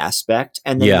photography aspect.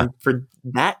 And then for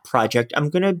that project, I'm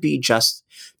going to be just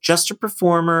a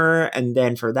performer. And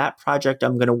then for that project,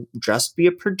 I'm going to just be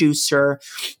a producer.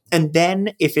 And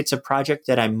then if it's a project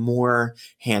that I'm more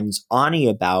hands-on-y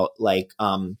about, like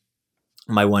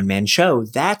my one-man show,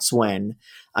 that's when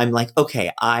I'm like,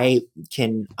 okay, I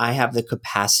have the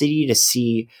capacity to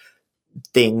see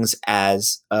things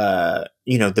as, the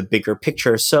bigger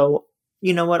picture. So,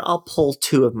 you know what, I'll pull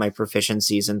 2 of my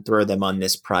proficiencies and throw them on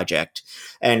this project.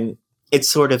 And it's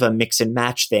sort of a mix and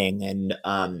match thing. And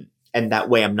that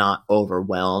way I'm not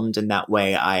overwhelmed. And that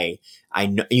way I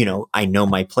know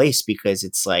my place, because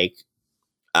it's like,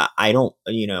 I don't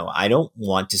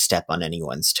want to step on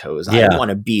anyone's toes. I don't want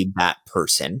to be that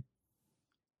person.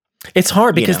 It's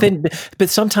hard because but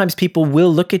sometimes people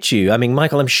will look at you. I mean,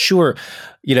 Michael, I'm sure,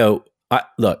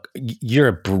 look, you're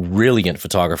a brilliant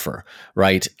photographer,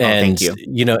 right? And, thank you.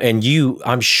 And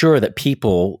I'm sure that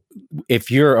people,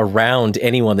 if you're around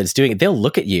anyone that's doing it, they'll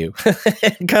look at you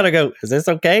and kind of go, is this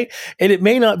okay? And it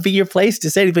may not be your place to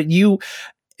say, but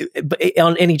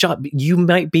on any job, you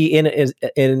might be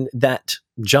in that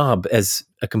job as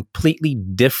a completely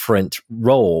different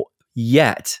role,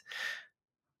 yet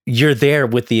you're there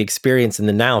with the experience and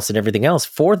the nous and everything else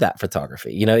for that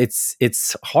photography.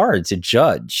 It's hard to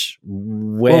judge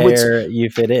where you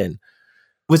fit in.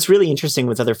 What's really interesting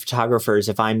with other photographers,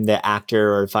 if I'm the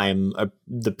actor or if I'm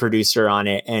the producer on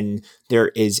it, and there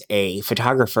is a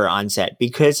photographer on set,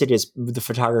 because the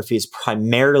photography is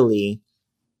primarily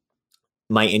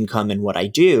my income and what I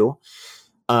do,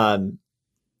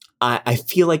 I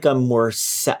feel like I'm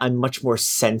much more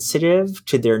sensitive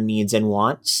to their needs and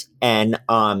wants. And,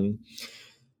 I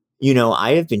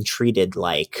have been treated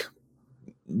like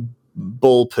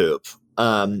bull poop,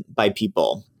 by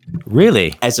people.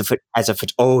 Really? As a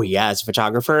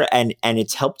photographer. And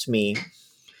it's helped me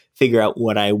figure out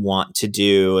what I want to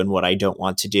do and what I don't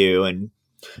want to do, and,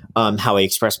 how I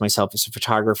express myself as a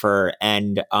photographer,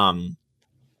 and,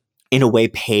 in a way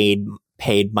paid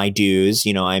my dues.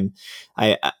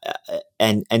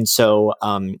 So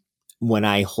when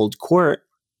I hold court,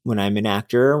 when I'm an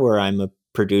actor or I'm a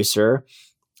producer,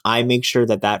 I make sure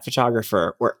that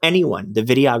photographer or anyone, the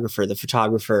videographer, the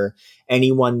photographer,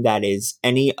 anyone that is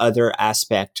any other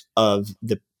aspect of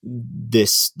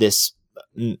this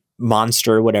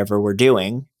monster, whatever we're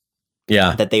doing,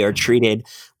 that they are treated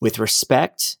with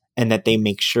respect, and that they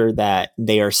make sure that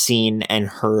they are seen and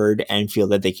heard and feel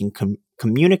that they can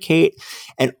communicate.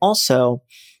 And also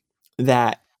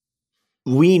that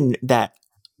I'm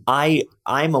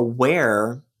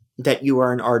aware that you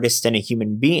are an artist and a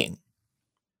human being,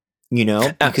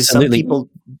 because Absolutely. some people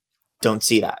don't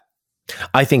see that.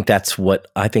 I think that's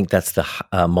the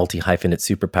multi-hyphenate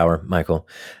superpower, Michael.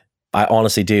 I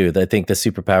honestly do. I think the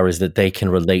superpower is that they can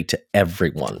relate to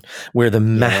everyone. We're the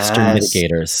master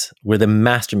mitigators.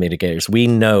 We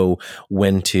know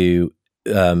when to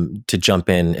jump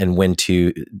in and when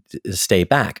to stay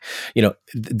back.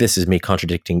 This is me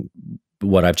contradicting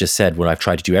what I've just said when I've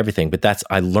tried to do everything, but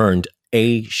I learned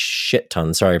a shit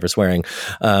ton. Sorry for swearing.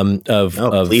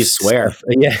 Please swear.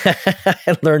 Yeah,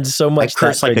 I learned so much. I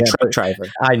curse like a truck driver.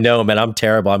 I know, man. I'm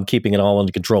terrible. I'm keeping it all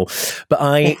under control. But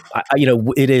I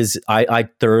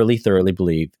thoroughly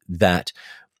believe that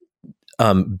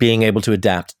being able to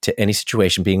adapt to any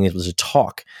situation, being able to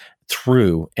talk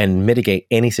through and mitigate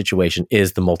any situation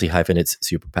is the multi-hyphenate's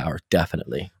superpower.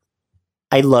 Definitely.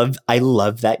 I love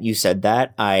that you said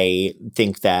that. I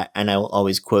think that, and I will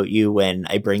always quote you when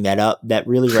I bring that up, that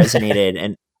really resonated.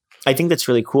 And I think that's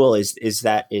really cool is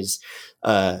a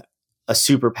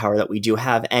superpower that we do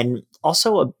have. And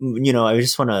also, I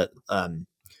just want to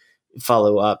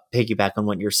follow up, piggyback on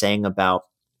what you're saying about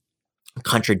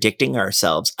contradicting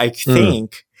ourselves. I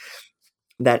think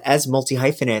that as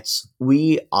multi-hyphenates,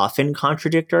 we often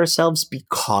contradict ourselves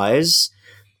because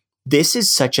this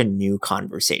is such a new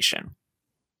conversation.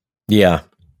 Yeah.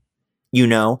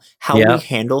 How we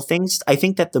handle things. I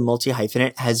think that the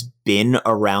multi-hyphenate has been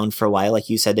around for a while. Like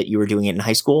you said that you were doing it in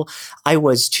high school. I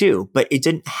was too, but it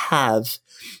didn't have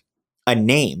a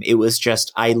name. It was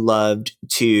just, I was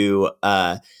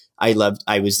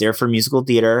there for musical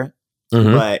theater,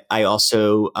 but I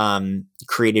also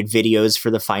created videos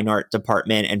for the fine art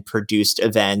department and produced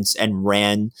events and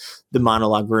ran the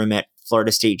monologue room at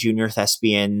Florida State Junior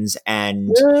Thespians and,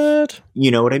 What?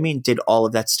 you know what I mean? Did all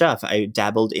of that stuff. I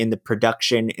dabbled in the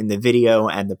production, in the video,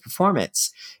 and the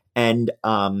performance. And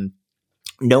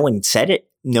no one said it.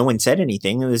 No one said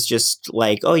anything. It was just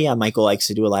like, oh yeah, Michael likes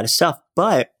to do a lot of stuff.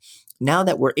 But now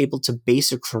that we're able to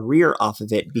base a career off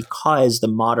of it, because the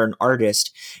modern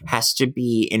artist has to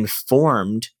be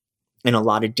informed in a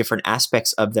lot of different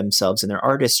aspects of themselves and their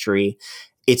artistry,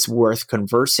 it's worth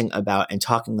conversing about and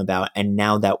talking about. And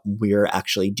now that we're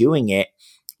actually doing it,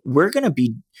 we're going to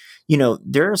be, you know,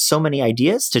 there are so many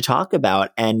ideas to talk about,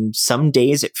 and some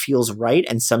days it feels right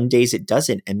and some days it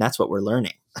doesn't. And that's what we're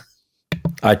learning.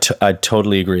 I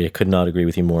totally agree. I could not agree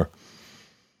with you more.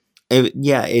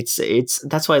 It's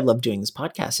that's why I love doing this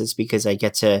podcast, is because I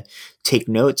get to take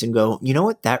notes and go, you know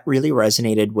what, that really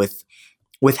resonated with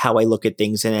how I look at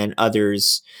things. And then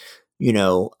others, you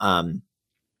know,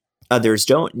 others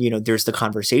don't. You know, there's the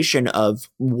conversation of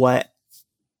when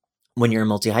you're a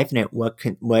multi-hyphenate, what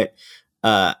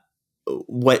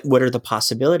are the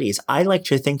possibilities? I like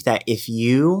to think that if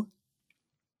you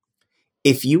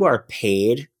are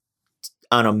paid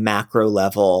on a macro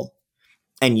level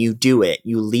and you do it,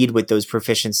 you lead with those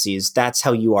proficiencies, that's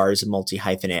how you are as a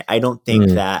multi-hyphenate. I don't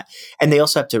think that, and they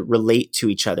also have to relate to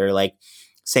each other. Like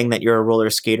saying that you're a roller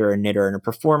skater, a knitter, and a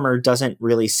performer doesn't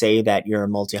really say that you're a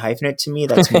multi-hyphenate to me.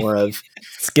 That's more of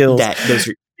skills. That those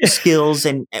are skills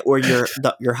and or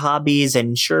your hobbies.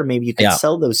 And sure, maybe you can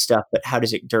sell those stuff, but how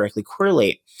does it directly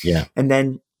correlate? Yeah. And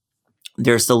then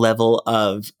there's the level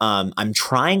of I'm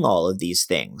trying all of these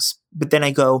things, but then I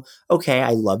go, okay,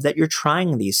 I love that you're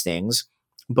trying these things,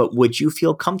 but would you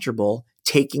feel comfortable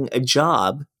taking a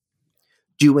job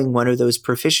doing one of those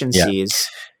proficiencies?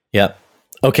 Yeah.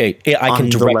 Okay. I can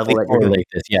directly correlate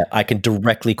this. Yeah. I can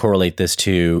directly correlate this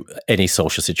to any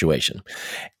social situation.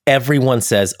 Everyone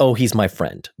says, oh, he's my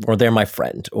friend, or they're my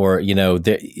friend, or, you know,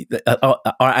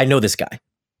 I know this guy,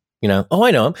 you know, oh,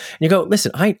 I know him. And you go,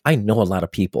 listen, I know a lot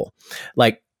of people.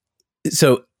 Like,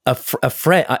 so a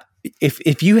friend,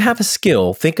 if you have a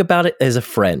skill, think about it as a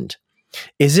friend.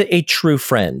 Is it a true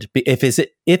friend?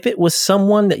 If it was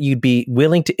someone that you'd be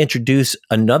willing to introduce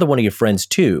another one of your friends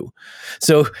to.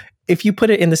 So if you put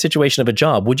it in the situation of a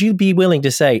job, would you be willing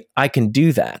to say, I can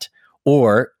do that?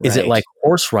 Or is it like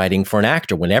horse riding for an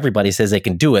actor when everybody says they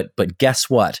can do it, but guess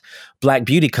what? Black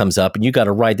Beauty comes up and you got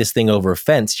to ride this thing over a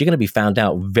fence. You're going to be found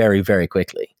out very, very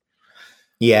quickly.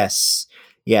 Yes.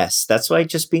 That's why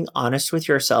just being honest with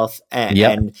yourself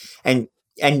and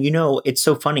you know, it's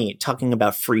so funny talking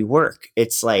about free work.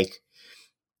 It's like,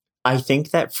 I think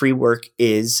that free work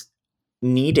is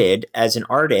needed as an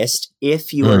artist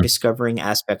if you are discovering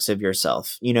aspects of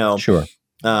yourself, you know. Sure.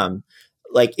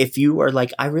 Like if you are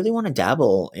like, I really want to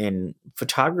dabble in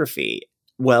photography.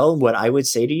 Well, what I would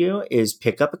say to you is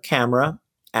pick up a camera,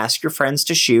 ask your friends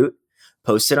to shoot,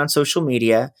 post it on social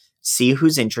media, see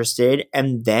who's interested.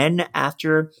 And then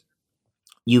after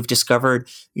you've discovered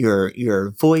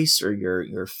your voice or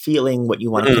your feeling, what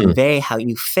you want to convey, how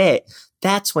you fit,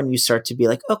 that's when you start to be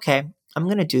like, okay, I'm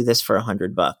going to do this for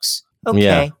 $100. Okay.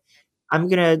 Yeah. I'm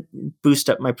going to boost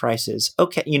up my prices.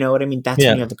 Okay. You know what I mean? That's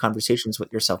when you have the conversations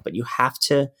with yourself, but you have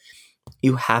to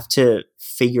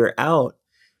figure out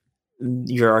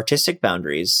your artistic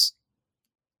boundaries.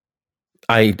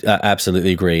 I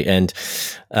absolutely agree. And,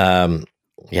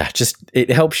 just, it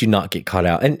helps you not get caught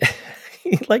out. And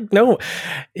like, no,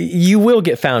 you will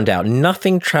get found out.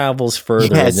 Nothing travels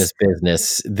further in this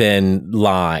business than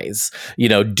lies. You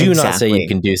know, do not say you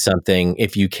can do something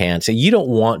if you can't. So you don't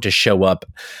want to show up,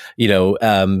 you know,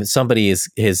 somebody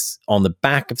is on the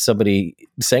back of somebody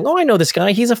saying, oh, I know this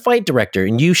guy, he's a fight director.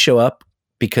 And you show up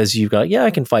because you've got,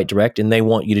 I can fight direct. And they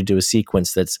want you to do a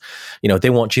sequence that's, you know, they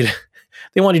want you to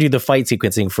do the fight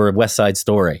sequencing for West Side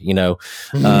Story, you know.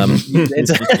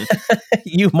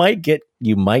 You might get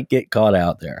caught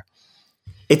out there.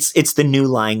 It's the new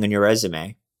lying on your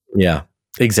resume. Yeah,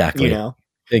 exactly. You know,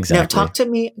 exactly. Now talk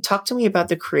to me about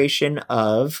the creation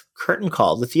of Curtain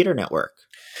Call, the theater network.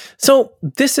 So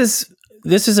this is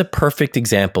a perfect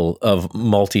example of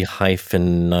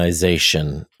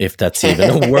multi-hyphenization, if that's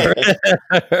even a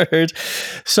word.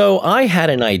 So I had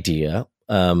an idea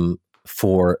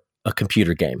for a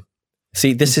computer game.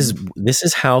 See, this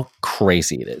is how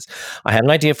crazy it is. I had an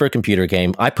idea for a computer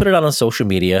game. I put it out on social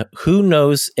media. Who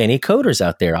knows any coders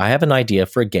out there? I have an idea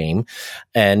for a game,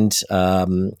 and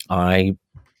I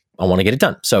want to get it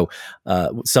done. So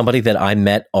somebody that I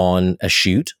met on a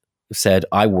shoot said,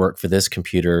 I work for this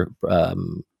computer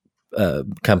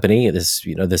company,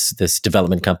 this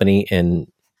development company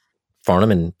in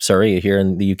Farnham in Surrey here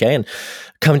in the UK, and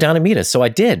come down and meet us. So I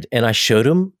did, and I showed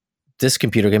him this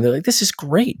computer game. They're like, this is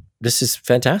great. This is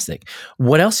fantastic.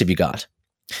 What else have you got?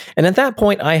 And at that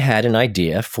point, I had an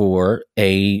idea for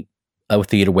a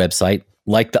theater website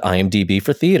like the IMDb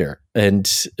for theater,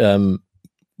 and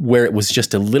where it was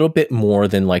just a little bit more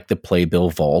than like the Playbill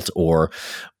Vault or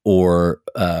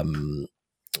IBDB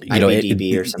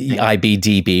or something.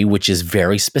 IBDB, which is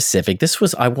very specific.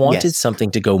 I wanted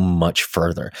something to go much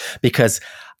further, because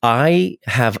I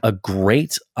have a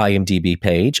great IMDb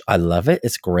page. I love it.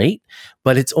 It's great,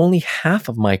 but it's only half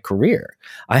of my career.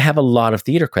 I have a lot of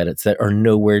theater credits that are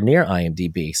nowhere near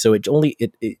IMDb. So it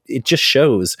just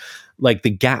shows like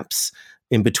the gaps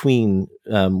in between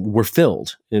were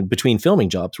filled, in between filming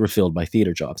jobs were filled by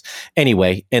theater jobs.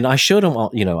 Anyway, and I showed him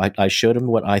all, I showed him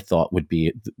what I thought would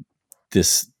be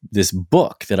this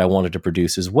book that I wanted to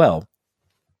produce as well.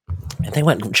 And they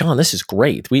went, John, this is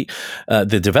great.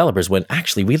 The developers went,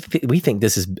 actually, we think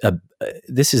this is a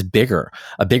bigger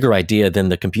idea than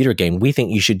the computer game. We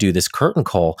think you should do this Curtain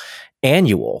Call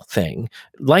annual thing,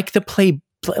 like the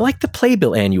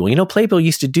Playbill annual. Playbill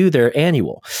used to do their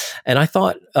annual, and I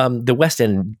thought the West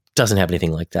End doesn't have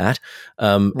anything like that.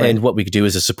 Right. And what we could do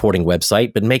is a supporting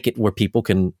website, but make it where people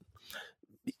can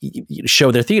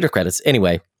show their theater credits.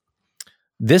 Anyway,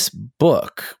 this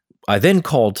book I then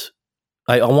called.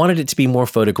 I wanted it to be more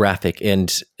photographic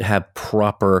and have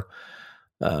proper,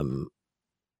 really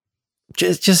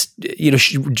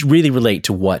relate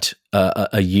to what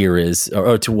a year is,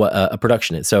 or to what a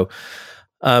production is. So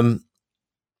I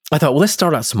thought, well, let's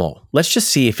start out small. Let's just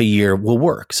see if a year will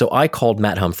work. So I called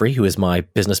Matt Humphrey, who is my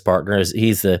business partner.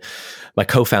 He's my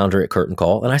co-founder at Curtain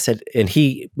Call. And I said, and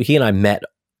he and I met.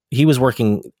 He was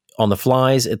working on the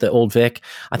flies at the Old Vic.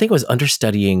 I think I was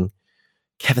understudying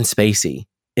Kevin Spacey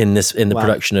in the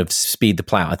production of Speed the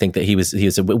Plow. I think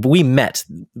that we met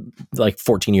like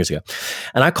 14 years ago.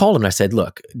 And I called him and I said,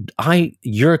 look,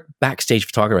 you're a backstage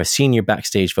photographer. I've seen your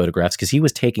backstage photographs, because he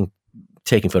was taking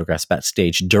photographs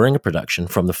backstage during a production,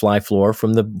 from the fly floor,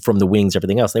 from the wings,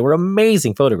 everything else. They were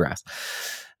amazing photographs.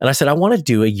 And I said, I want to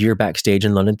do a year backstage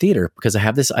in London theater, because I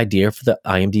have this idea for the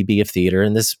IMDb of theater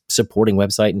and this supporting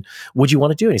website. And would you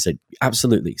want to do it? And he said,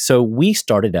 absolutely. So we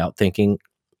started out thinking,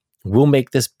 we'll make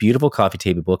this beautiful coffee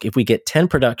table book. If we get 10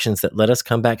 productions that let us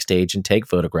come backstage and take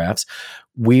photographs,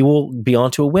 we will be on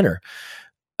to a winner.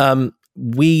 The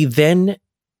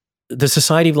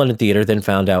Society of London Theatre then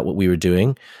found out what we were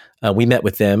doing. We met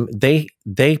with them. They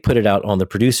put it out on the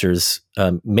producers'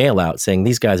 mail out, saying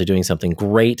these guys are doing something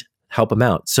great. Help them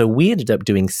out. So we ended up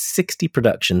doing 60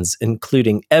 productions,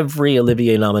 including every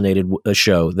Olivier nominated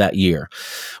show that year,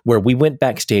 where we went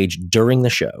backstage during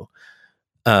the show.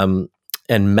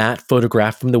 And Matt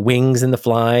photographed from the wings and the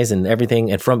flies and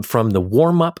everything. And from the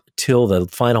warm up till the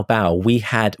final bow, we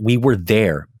were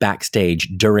there backstage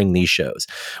during these shows,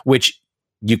 which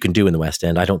you can do in the West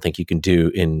End. I don't think you can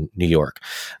do in New York.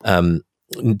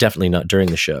 Definitely not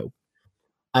during the show.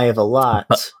 I have a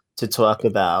lot to talk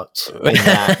about in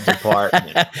that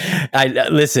department.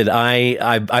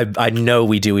 I know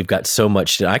we do. We've got so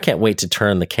much. I can't wait to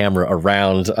turn the camera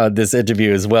around this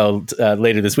interview as well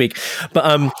later this week.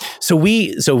 But so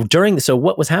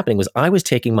what was happening was I was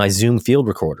taking my Zoom field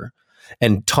recorder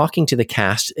and talking to the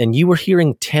cast, and you were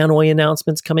hearing Tannoy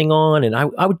announcements coming on, and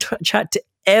I would chat to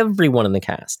everyone in the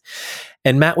cast.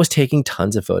 And Matt was taking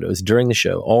tons of photos during the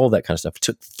show, all that kind of stuff.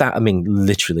 Took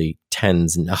literally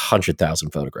tens and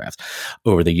 100,000 photographs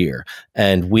over the year.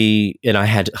 And I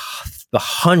had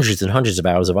hundreds and hundreds of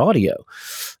hours of audio.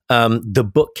 The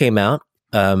book came out.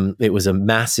 It was a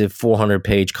massive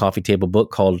 400-page coffee table book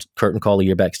called Curtain Call: A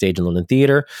Year Backstage in London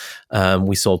Theatre.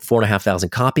 We sold 4,500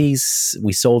 copies.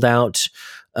 We sold out.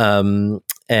 And,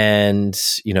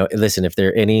 listen, if there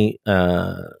are any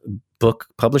book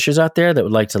publishers out there that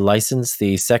would like to license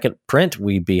the second print,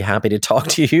 we'd be happy to talk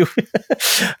to you.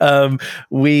 And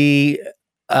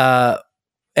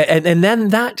then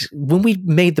when we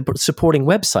made the supporting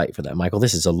website for that, Michael,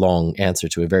 this is a long answer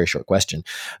to a very short question.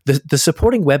 The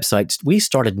supporting websites, we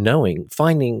started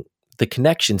finding the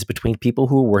connections between people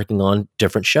who were working on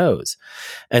different shows.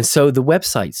 And so the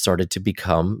website started to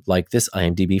become like this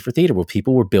IMDb for theater, where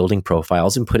people were building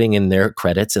profiles and putting in their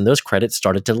credits, and those credits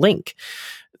started to link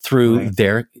through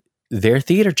their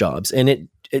theater jobs. And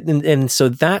so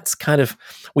that's kind of,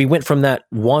 we went from that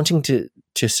wanting to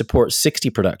support 60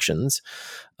 productions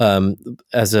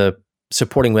as a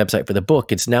supporting website for the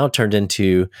book. It's now turned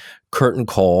into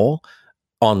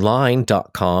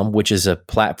curtaincallonline.com, which is a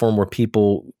platform where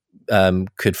people can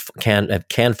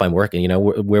find work.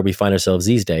 And where we find ourselves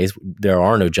these days, there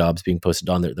are no jobs being posted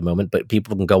on there at the moment, but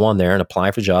people can go on there and apply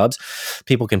for jobs.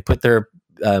 People can put their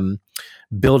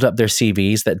build up their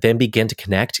CVs that then begin to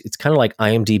connect. It's kind of like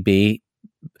IMDb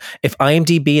if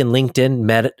IMDb and LinkedIn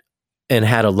met and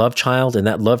had a love child, and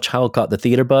that love child got the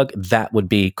theater bug, that would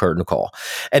be Curtain Call.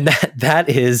 And that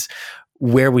is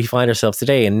where we find ourselves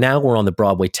today. And now we're on the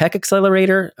Broadway Tech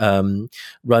Accelerator,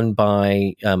 run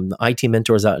by the IT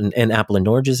mentors out in Apple and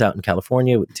Oranges out in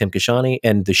California with Tim Kashani,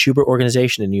 and the Schubert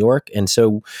Organization in New York. And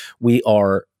so we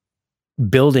are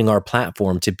building our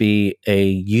platform to be a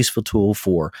useful tool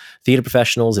for theater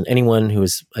professionals and anyone who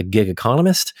is a gig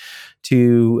economist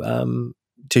to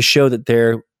show that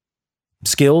their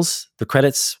skills, the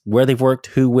credits, where they've worked,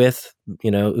 who with,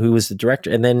 who was the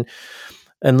director,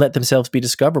 and let themselves be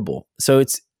discoverable. So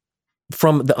it's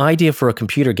from the idea for a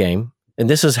computer game. And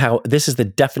this is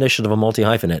the definition of a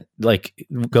multi-hyphenate, like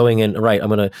going in, right, I'm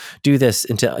going to do this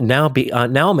into now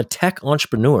I'm a tech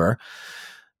entrepreneur,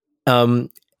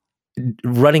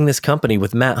 running this company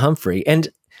with Matt Humphrey and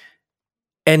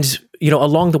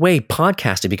along the way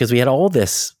podcasting, because we had all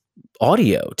this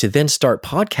audio to then start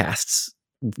podcasts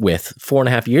with.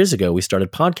 4.5 years ago, we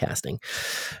started podcasting,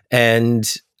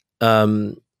 and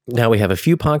now we have a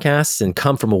few podcasts, and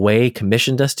Come From Away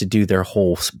commissioned us to do their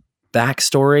whole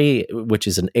backstory, which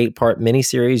is an 8-part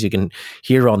miniseries you can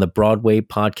hear on the Broadway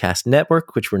Podcast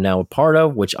Network, which we're now a part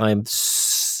of, which I'm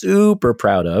super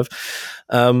proud of.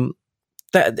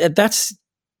 That's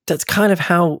kind of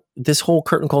how this whole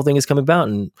Curtain Call thing is coming about.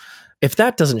 And if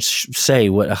that doesn't say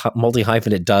what a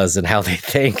multi-hyphenate does and how they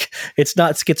think, it's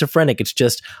not schizophrenic. It's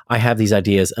just, I have these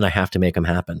ideas and I have to make them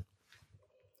happen.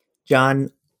 John,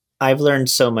 I've learned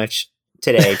so much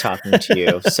today talking to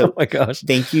you. So oh my gosh.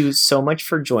 Thank you so much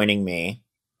for joining me.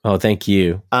 Oh, thank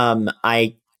you.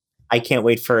 I can't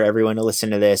wait for everyone to listen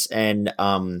to this. And,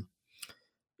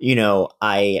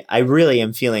 I really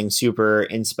am feeling super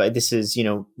inspired. This is,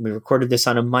 we recorded this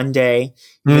on a Monday,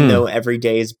 even though every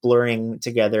day is blurring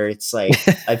together. It's like,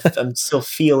 I'm still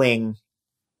feeling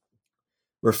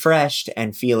refreshed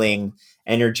and feeling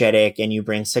energetic. And you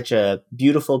bring such a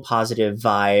beautiful, positive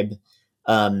vibe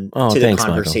to the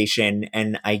conversation.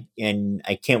 Michael. And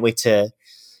I can't wait to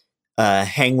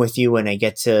hang with you when I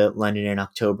get to London in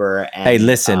October. And, hey,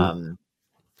 listen,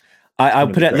 I'll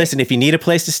put it. Listen, if you need a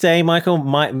place to stay, Michael,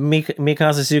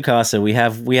 Mikasa Sukasa, we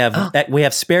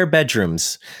have spare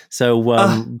bedrooms.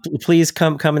 So please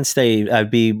come and stay. I'd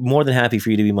be more than happy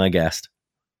for you to be my guest.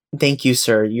 Thank you,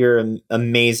 sir. You're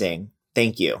amazing.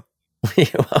 Thank you.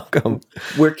 You're welcome.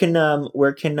 Where can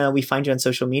we find you on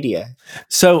social media?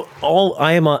 So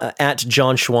I am at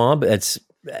John Schwab. It's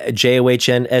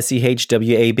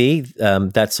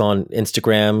JOHNSEHWAB. That's on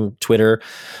Instagram, Twitter,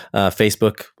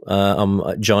 Facebook.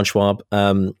 I'm John Schwab.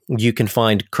 You can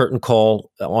find Curtain Call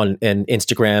on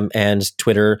Instagram and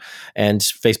Twitter and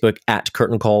Facebook at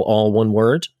Curtain Call, all one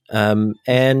word. And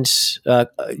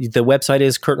the website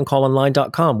is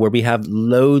curtaincallonline.com, where we have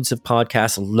loads of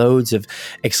podcasts, loads of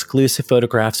exclusive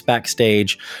photographs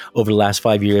backstage over the last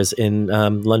 5 years in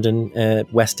London,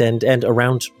 West End, and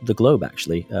around the globe,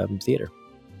 actually, theater.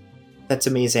 That's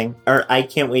amazing. I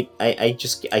can't wait. I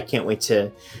can't wait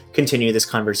to continue this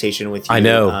conversation with you. I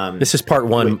know. This is part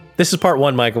one. This is part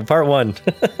one, Michael. Part one.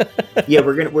 Yeah,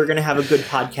 we're gonna have a good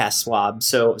podcast swap.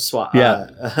 So swap.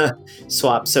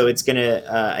 So it's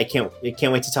gonna. I can't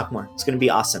wait to talk more. It's gonna be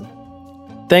awesome.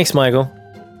 Thanks, Michael.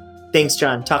 Thanks,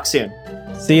 John. Talk soon.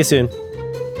 See you soon.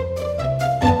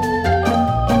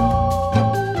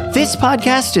 This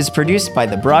podcast is produced by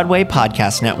the Broadway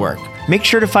Podcast Network. Make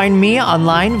sure to find me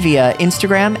online via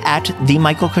Instagram at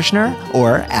 @TheMichaelKushner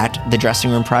or at The Dressing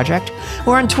Room Project,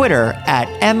 or on Twitter at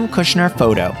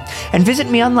 @MKushnerPhoto. And visit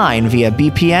me online via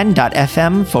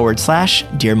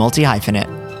bpn.fm/Dear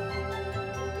Multi-Hyphenate.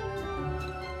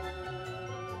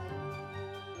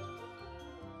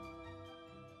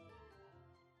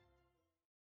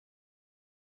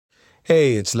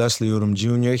 Hey, it's Leslie Odom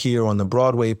Jr. here on the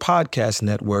Broadway Podcast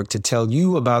Network to tell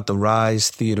you about the Rise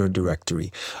Theater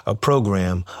Directory, a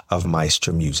program of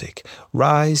Maestro Music.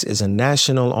 Rise is a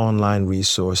national online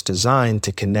resource designed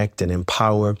to connect and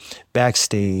empower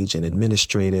backstage and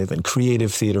administrative and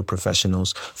creative theater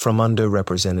professionals from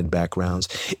underrepresented backgrounds.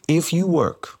 If you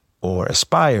work or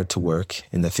aspire to work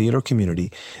in the theater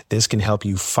community, this can help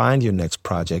you find your next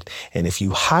project. And if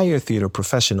you hire theater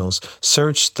professionals,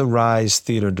 search the Rise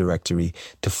Theater Directory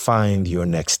to find your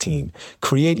next team.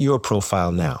 Create your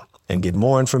profile now and get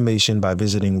more information by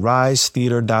visiting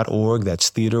risetheater.org. That's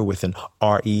theater with an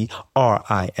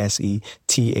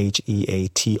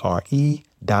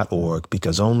RERISETHEATRE.org,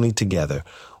 because only together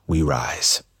we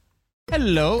rise.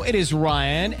 Hello, it is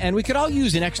Ryan, and we could all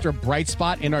use an extra bright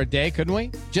spot in our day, couldn't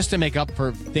we? Just to make up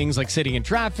for things like sitting in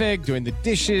traffic, doing the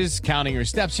dishes, counting your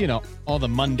steps, you know, all the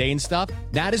mundane stuff.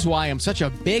 That is why I'm such a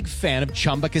big fan of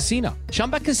Chumba Casino.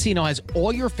 Chumba Casino has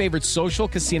all your favorite social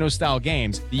casino-style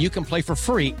games that you can play for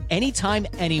free anytime,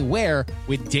 anywhere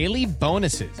with daily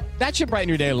bonuses. That should brighten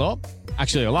your day a little.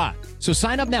 Actually, a lot. So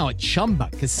sign up now at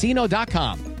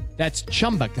ChumbaCasino.com. That's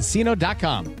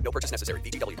ChumbaCasino.com. No purchase necessary.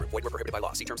 VGW Group. Void where prohibited by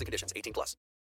law. See terms and conditions. 18+.